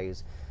range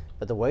values.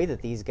 But the way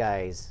that these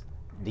guys,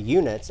 the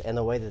units, and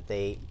the way that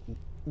they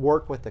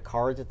work with the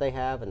cards that they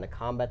have and the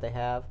combat they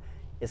have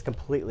is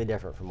completely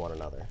different from one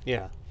another.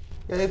 Yeah.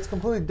 Yeah, it's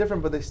completely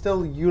different, but they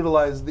still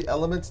utilize the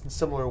elements in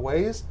similar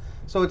ways.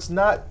 So it's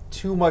not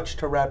too much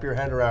to wrap your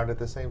head around at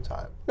the same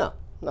time. No,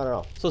 not at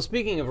all. So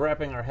speaking of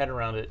wrapping our head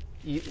around it,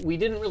 we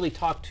didn't really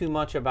talk too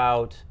much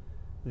about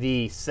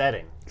the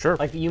setting. Sure.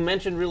 Like you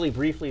mentioned really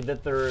briefly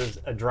that there's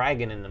a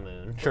dragon in the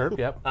moon. Sure,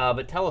 yep.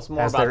 But tell us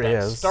more As about there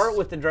that. is. Start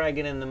with the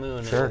dragon in the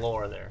moon Sure. and the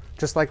lore there.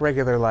 Just like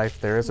regular life,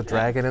 there is a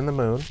dragon in the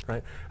moon,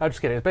 right? I'm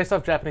just kidding. It's based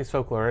off Japanese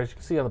folklore. As you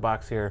can see on the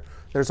box here,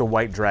 there's a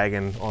white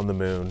dragon on the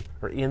moon,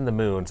 or in the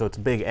moon, so it's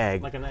a big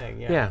egg. Like an egg,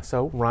 yeah. Yeah,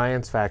 so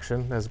Ryan's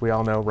faction, as we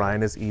all know,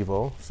 Ryan is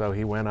evil, so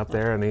he went up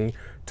there and he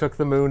took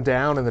the moon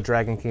down and the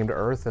dragon came to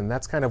Earth, and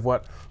that's kind of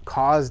what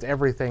caused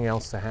everything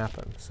else to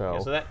happen. So, Yeah,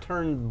 so that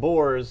turned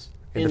boars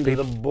into peop-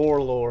 the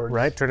boar lords.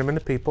 right, turned them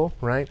into people,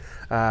 right?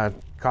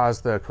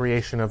 Caused the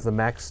creation of the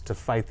mechs to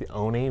fight the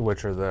Oni,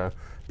 which are the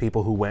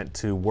people who went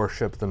to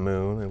worship the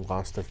moon and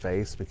lost their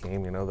face,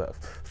 became, the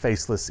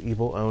faceless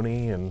evil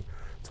Oni, and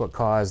it's what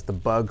caused the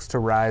bugs to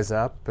rise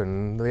up,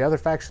 and the other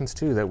factions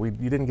too that you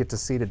didn't get to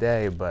see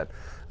today, but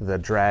the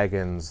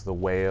dragons, the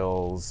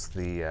whales,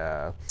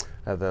 the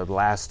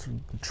last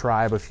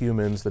tribe of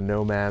humans, the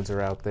nomads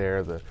are out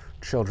there, the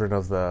children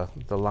of the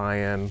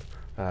lion.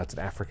 It's an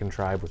African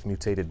tribe with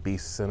mutated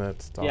beasts in it.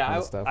 It's all kind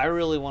of stuff. I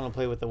really want to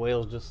play with the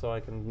whales just so I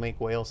can make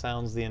whale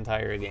sounds the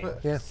entire game.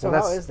 Yeah. So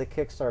how is the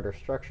Kickstarter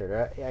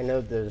structured? I know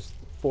there's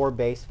 4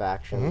 base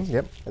factions.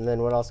 Yep. And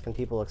then what else can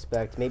people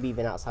expect, maybe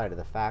even outside of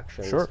the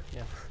factions? Sure.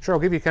 Yeah. Sure, I'll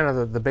give you kind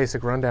of the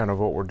basic rundown of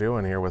what we're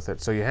doing here with it.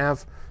 So you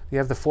have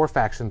the 4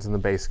 factions in the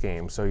base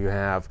game. So you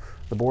have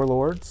the Boar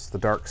Lords, the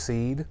Dark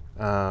Seed,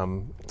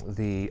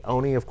 the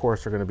Oni, of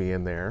course, are going to be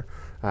in there.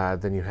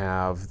 Then you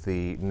have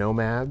the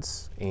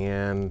Nomads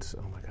and,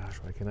 oh my gosh,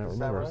 I cannot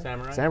remember.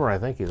 Samurai,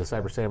 thank you. The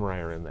Cyber Samurai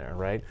are in there,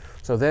 right?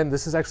 So then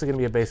this is actually going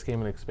to be a base game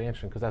and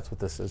expansion, because that's what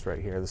this is right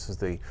here. This is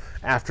the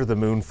After the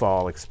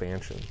Moonfall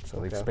expansion. So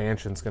the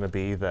expansion's going to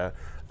be the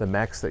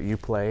mechs that you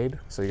played.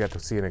 So you got to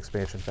see an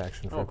expansion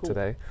faction from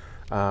today.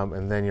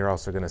 And then you're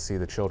also going to see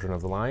the Children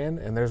of the Lion,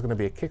 and there's going to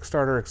be a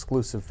Kickstarter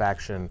exclusive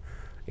faction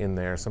in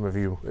there. Some of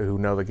you who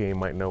know the game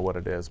might know what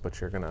it is,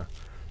 but you're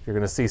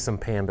gonna see some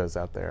pandas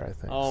out there, I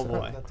think. Oh so.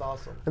 boy. That's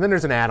awesome. And then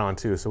there's an add-on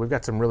too. So we've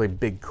got some really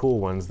big, cool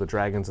ones, the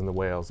dragons and the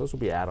whales. Those will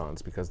be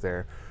add-ons because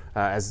they're,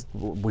 as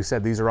we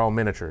said, these are all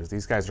miniatures.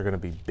 These guys are going to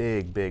be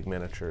big, big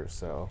miniatures.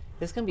 So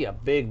It's going to be a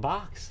big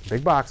box.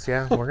 big box,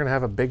 yeah. We're going to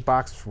have a big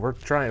box. We're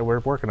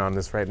working on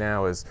this right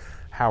now. Is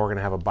how we're going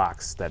to have a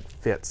box that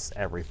fits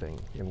everything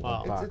in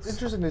one box. It's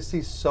interesting to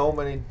see so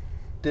many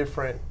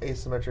different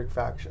asymmetric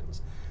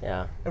factions.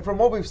 Yeah. And from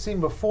what we've seen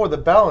before, the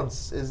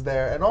balance is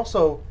there, and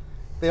also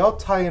they all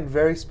tie in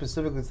very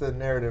specifically to the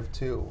narrative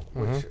too,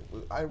 which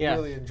I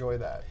really enjoy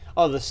that.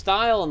 Oh, the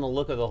style and the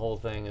look of the whole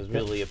thing is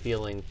really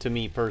appealing to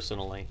me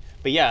personally.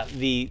 But yeah,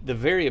 the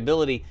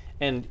variability,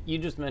 and you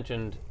just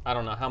mentioned, I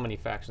don't know how many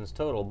factions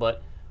total,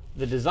 but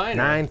the designer...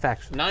 9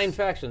 factions. 9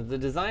 factions. The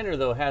designer,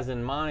 though, has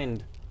in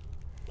mind,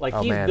 like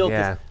he's man, built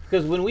yeah. this,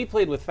 because when we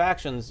played with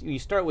factions, you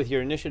start with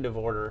your initiative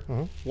order.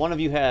 One of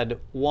you had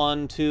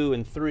 1, 2,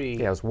 and 3.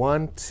 Yeah, it was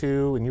 1,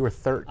 2, and you were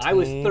 13. I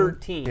was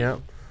 13. Yep.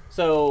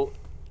 So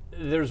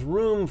there's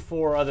room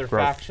for other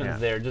Growth, factions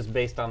there, just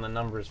based on the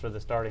numbers for the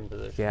starting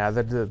position. Yeah,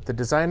 the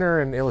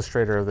designer and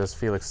illustrator of this,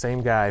 Felix,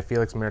 same guy,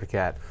 Felix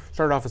Merticat,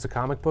 started off as a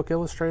comic book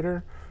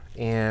illustrator,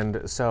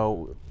 and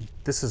so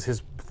this is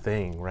his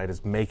thing, right,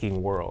 is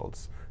making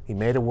worlds. He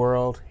made a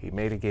world, he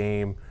made a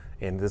game,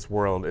 and this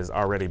world is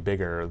already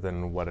bigger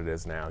than what it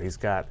is now. He's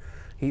got,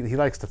 he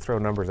likes to throw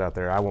numbers out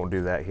there. I won't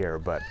do that here,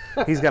 but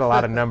he's got a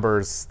lot of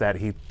numbers that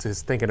he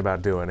is thinking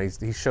about doing.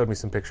 He showed me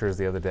some pictures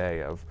the other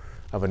day of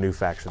of a new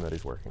faction that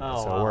he's working on.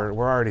 Oh, So wow.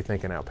 we're already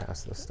thinking out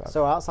past this stuff.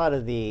 So outside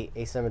of the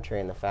asymmetry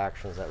and the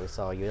factions that we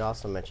saw, you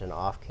also mentioned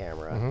off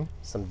camera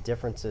some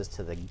differences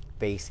to the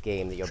base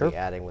game that you'll be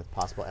adding with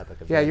possible epic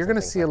events. Yeah, you're going to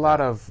and things see a like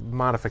lot that. of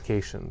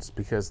modifications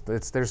because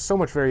there's so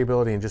much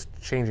variability in just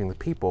changing the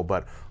people,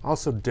 but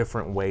also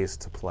different ways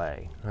to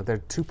play. Their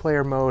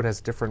two-player mode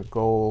has different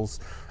goals.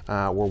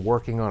 We're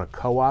working on a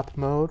co-op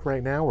mode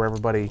right now where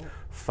everybody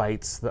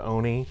fights the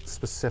Oni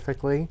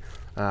specifically.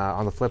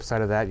 On the flip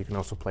side of that, you can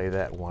also play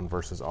that one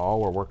versus all.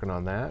 We're working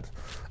on that.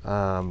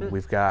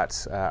 We've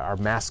got our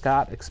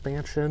mascot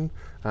expansion.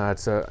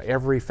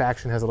 Every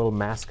faction has a little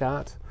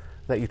mascot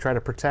that you try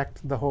to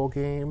protect the whole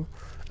game.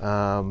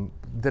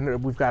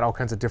 Then we've got all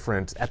kinds of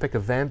different epic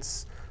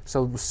events.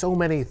 So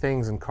many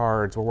things in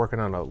cards. We're working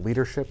on a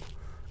leadership.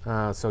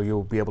 So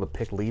you'll be able to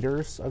pick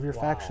leaders of your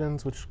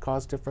factions, which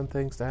cause different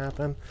things to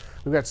happen.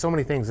 We've got so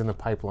many things in the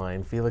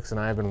pipeline. Felix and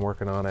I have been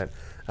working on it.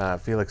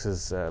 Felix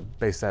is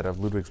based out of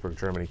Ludwigsburg,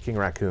 Germany. King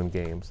Raccoon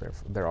Games.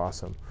 They're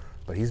awesome.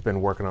 But he's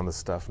been working on this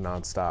stuff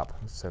nonstop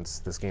since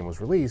this game was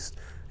released,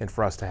 and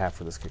for us to have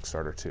for this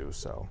Kickstarter too.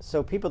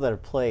 So people that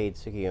have played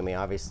Tsukuyumi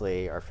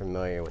obviously are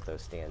familiar with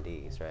those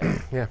standees,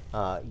 right?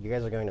 Yeah. You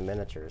guys are going to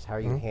miniatures. How are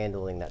you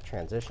handling that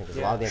transition? Because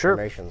a lot of the Sure.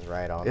 information's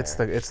right on It's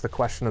there. the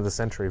question of the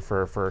century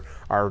for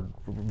our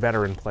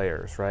veteran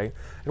players, right?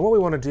 And what we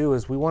want to do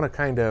is we want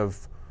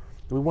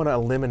to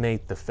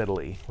eliminate the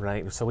fiddly,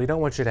 right? So we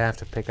don't want you to have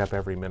to pick up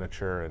every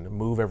miniature and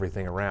move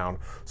everything around.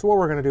 So what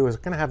we're going to do is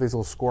going to have these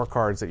little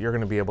scorecards that you're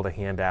going to be able to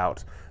hand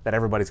out that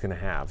everybody's going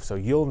to have. So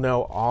you'll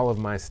know all of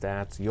my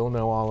stats, you'll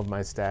know all of my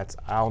stats,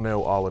 I'll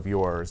know all of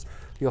yours.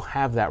 You'll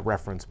have that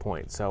reference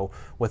point. So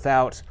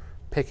without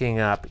picking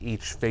up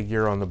each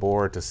figure on the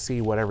board to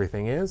see what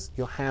everything is,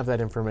 you'll have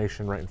that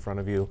information right in front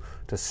of you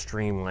to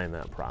streamline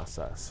that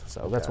process.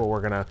 So that's what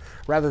we're gonna,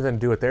 rather than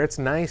do it there, it's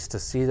nice to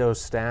see those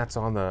stats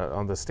on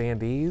the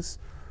standees,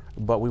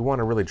 but we want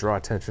to really draw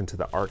attention to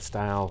the art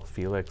style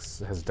Felix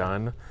has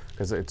done,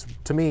 because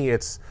to me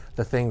it's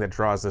the thing that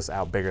draws this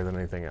out bigger than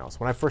anything else.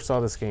 When I first saw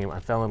this game, I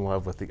fell in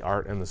love with the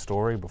art and the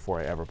story before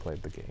I ever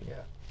played the game. Yeah.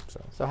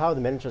 So how are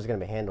the miniatures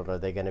going to be handled? Are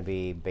they going to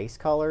be base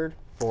colored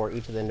for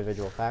each of the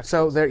individual factions?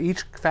 So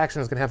each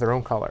faction is going to have their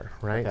own color,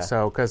 right? Okay.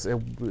 So because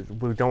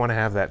we don't want to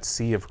have that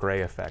sea of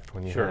gray effect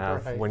when you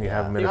have Right. when you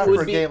have Not miniatures.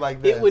 for a game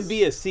like It would this.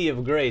 be a sea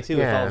of gray too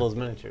with Yeah. all those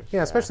miniatures.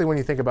 Yeah, especially when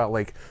you think about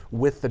like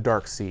with the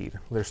Dark Seed,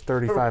 there's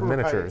 35 Right.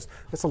 miniatures.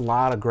 That's a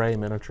lot of gray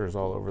miniatures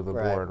all over the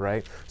Right. board,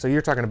 right? So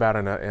you're talking about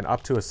an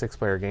up to a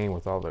 6-player game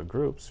with all the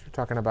groups, you're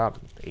talking about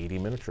 80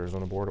 miniatures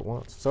on a board at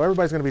once. So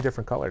everybody's going to be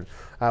different colored.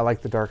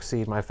 Like the Dark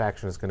Seed, my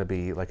faction is going to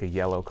be like a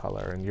yellow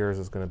color, and yours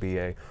is going to be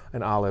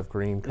an olive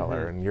green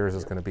color, and yours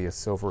is going to be a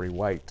silvery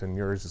white, and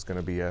yours is going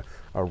to be a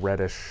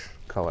reddish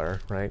color,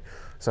 right?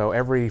 So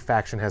every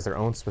faction has their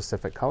own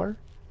specific color.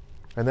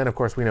 And then, of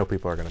course, we know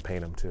people are going to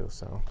paint them too.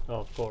 So Oh,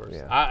 of course.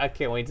 Yeah. I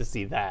can't wait to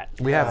see that.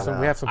 we have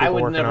some people I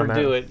would working never on that.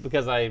 do it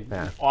because I'm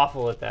Yeah.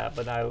 awful at that,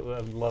 but I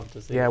would love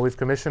to see Yeah, it. we've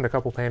commissioned a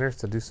couple painters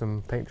to do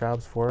some paint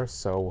jobs for us,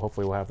 so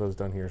hopefully we'll have those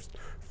done here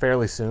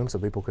fairly soon so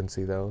people can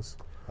see those.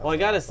 Well, I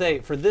got to say,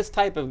 for this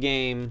type of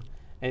game,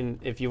 and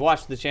if you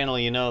watch the channel,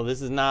 you know this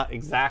is not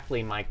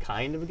exactly my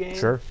kind of game.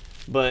 Sure.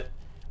 But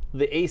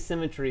the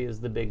asymmetry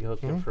is the big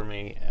hookup for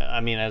me.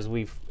 I mean, as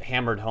we've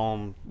hammered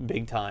home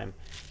big time.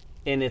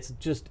 And it's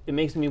just, it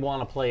makes me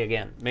want to play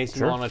again. It makes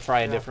me want to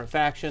try a different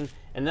faction.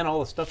 And then all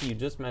the stuff you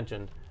just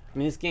mentioned. I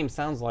mean, this game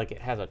sounds like it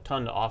has a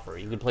ton to offer.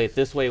 You could play it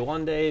this way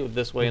one day,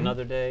 this way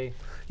another day.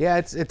 Yeah,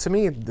 to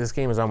me, this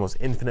game is almost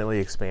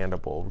infinitely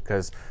expandable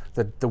because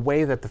the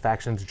way that the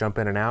factions jump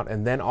in and out,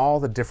 and then all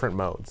the different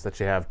modes that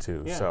you have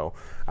too. Yeah. So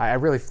I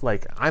really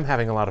I'm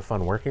having a lot of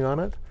fun working on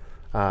it.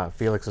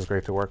 Felix is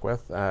great to work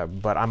with,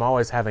 but I'm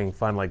always having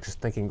fun, like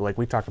just thinking, like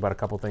we talked about a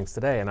couple things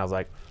today, and I was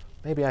like,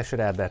 maybe I should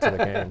add that to the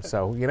game.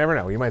 So you never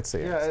know, you might see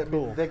it. Yeah, I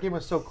mean, that game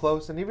was so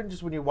close, and even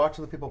just when you watch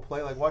other people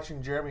play, like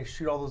watching Jeremy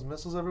shoot all those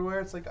missiles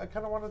everywhere, it's like I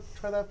kind of want to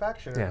try that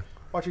faction. Yeah. Or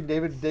watching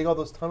David dig all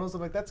those tunnels,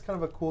 I'm like, that's kind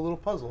of a cool little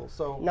puzzle.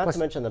 So Not to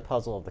mention the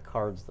puzzle of the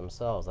cards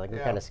themselves. Like we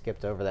Yeah. kind of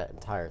skipped over that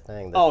entire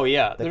thing. Oh,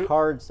 yeah. The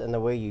cards and the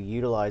way you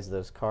utilize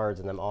those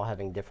cards and them all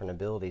having different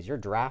abilities, you're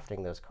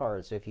drafting those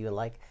cards. So if you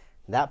like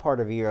that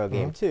part of a Euro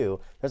game too,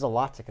 there's a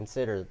lot to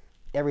consider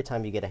every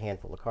time you get a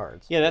handful of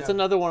cards. Yeah, that's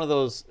another one of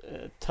those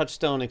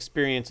touchstone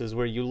experiences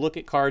where you look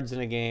at cards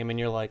in a game and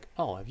you're like,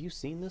 oh, have you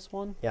seen this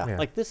one? Yeah. Yeah.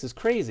 Like, this is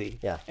crazy.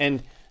 Yeah.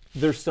 And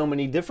there's so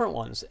many different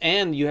ones.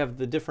 And you have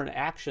the different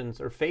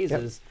actions or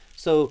phases.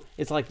 So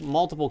it's like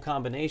multiple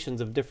combinations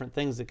of different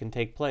things that can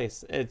take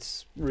place.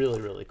 It's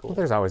really, really cool. Well,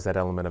 there's always that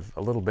element of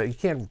a little bit. You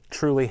can't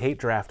truly hate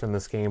draft in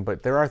this game,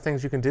 but there are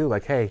things you can do,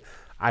 like, hey,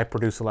 I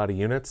produce a lot of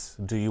units.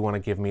 Do you want to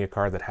give me a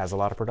card that has a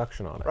lot of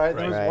production on it? right,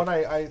 there was Right. one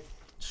I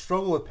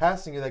struggled with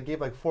passing you that gave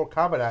like 4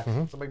 combat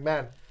actions. I'm like,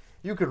 man,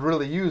 you could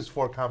really use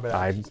 4 combat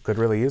I actions. could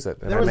really use it,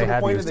 and There I was, may a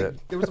have point used in it.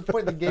 there was a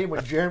point in the game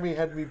when Jeremy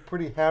had me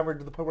pretty hammered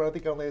to the point where I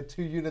think I only had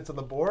 2 units on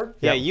the board.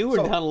 Yeah, you were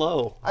So down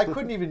low. I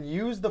couldn't even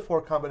use the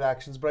 4 combat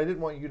actions, but I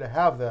didn't want you to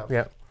have them.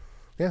 Yeah.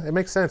 Yeah, it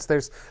makes sense.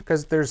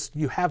 Because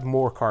you have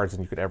more cards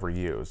than you could ever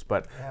use,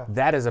 but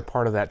that is a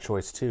part of that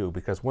choice too.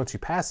 Because once you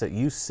pass it,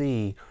 you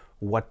see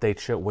what they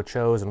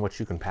chose and what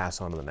you can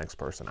pass on to the next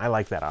person. I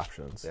like that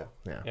options.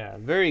 Yeah,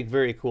 very,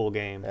 very cool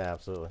game. Yeah,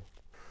 absolutely.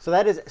 So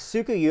that is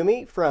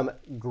Tsukuyumi from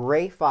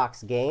Gray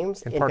Fox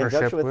Games in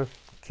partnership with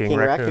King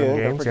Raccoon.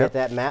 Games. Don't forget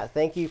that. Matt,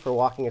 thank you for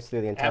walking us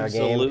through the entire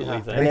game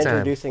and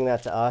introducing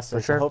that to us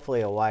and to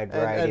hopefully a wide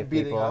variety and of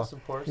beating people. us,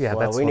 of course. Yeah,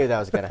 well, we knew that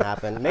was going to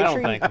happen. I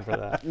don't thank him for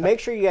that.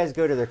 Make sure you guys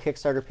go to their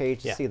Kickstarter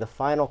page to see the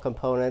final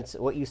components.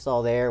 What you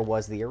saw there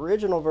was the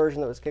original version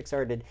that was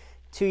Kickstarted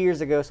 2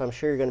 years ago, so I'm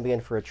sure you're going to be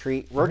in for a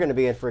treat. We're going to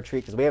be in for a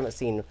treat because we haven't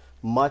seen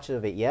much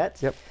of it yet.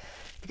 Yep.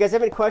 If you guys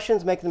have any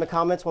questions, make them in the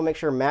comments. We'll make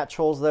sure Matt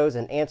trolls those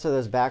and answer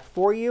those back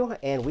for you,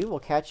 and we will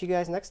catch you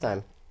guys next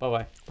time.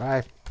 Bye-bye.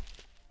 Bye.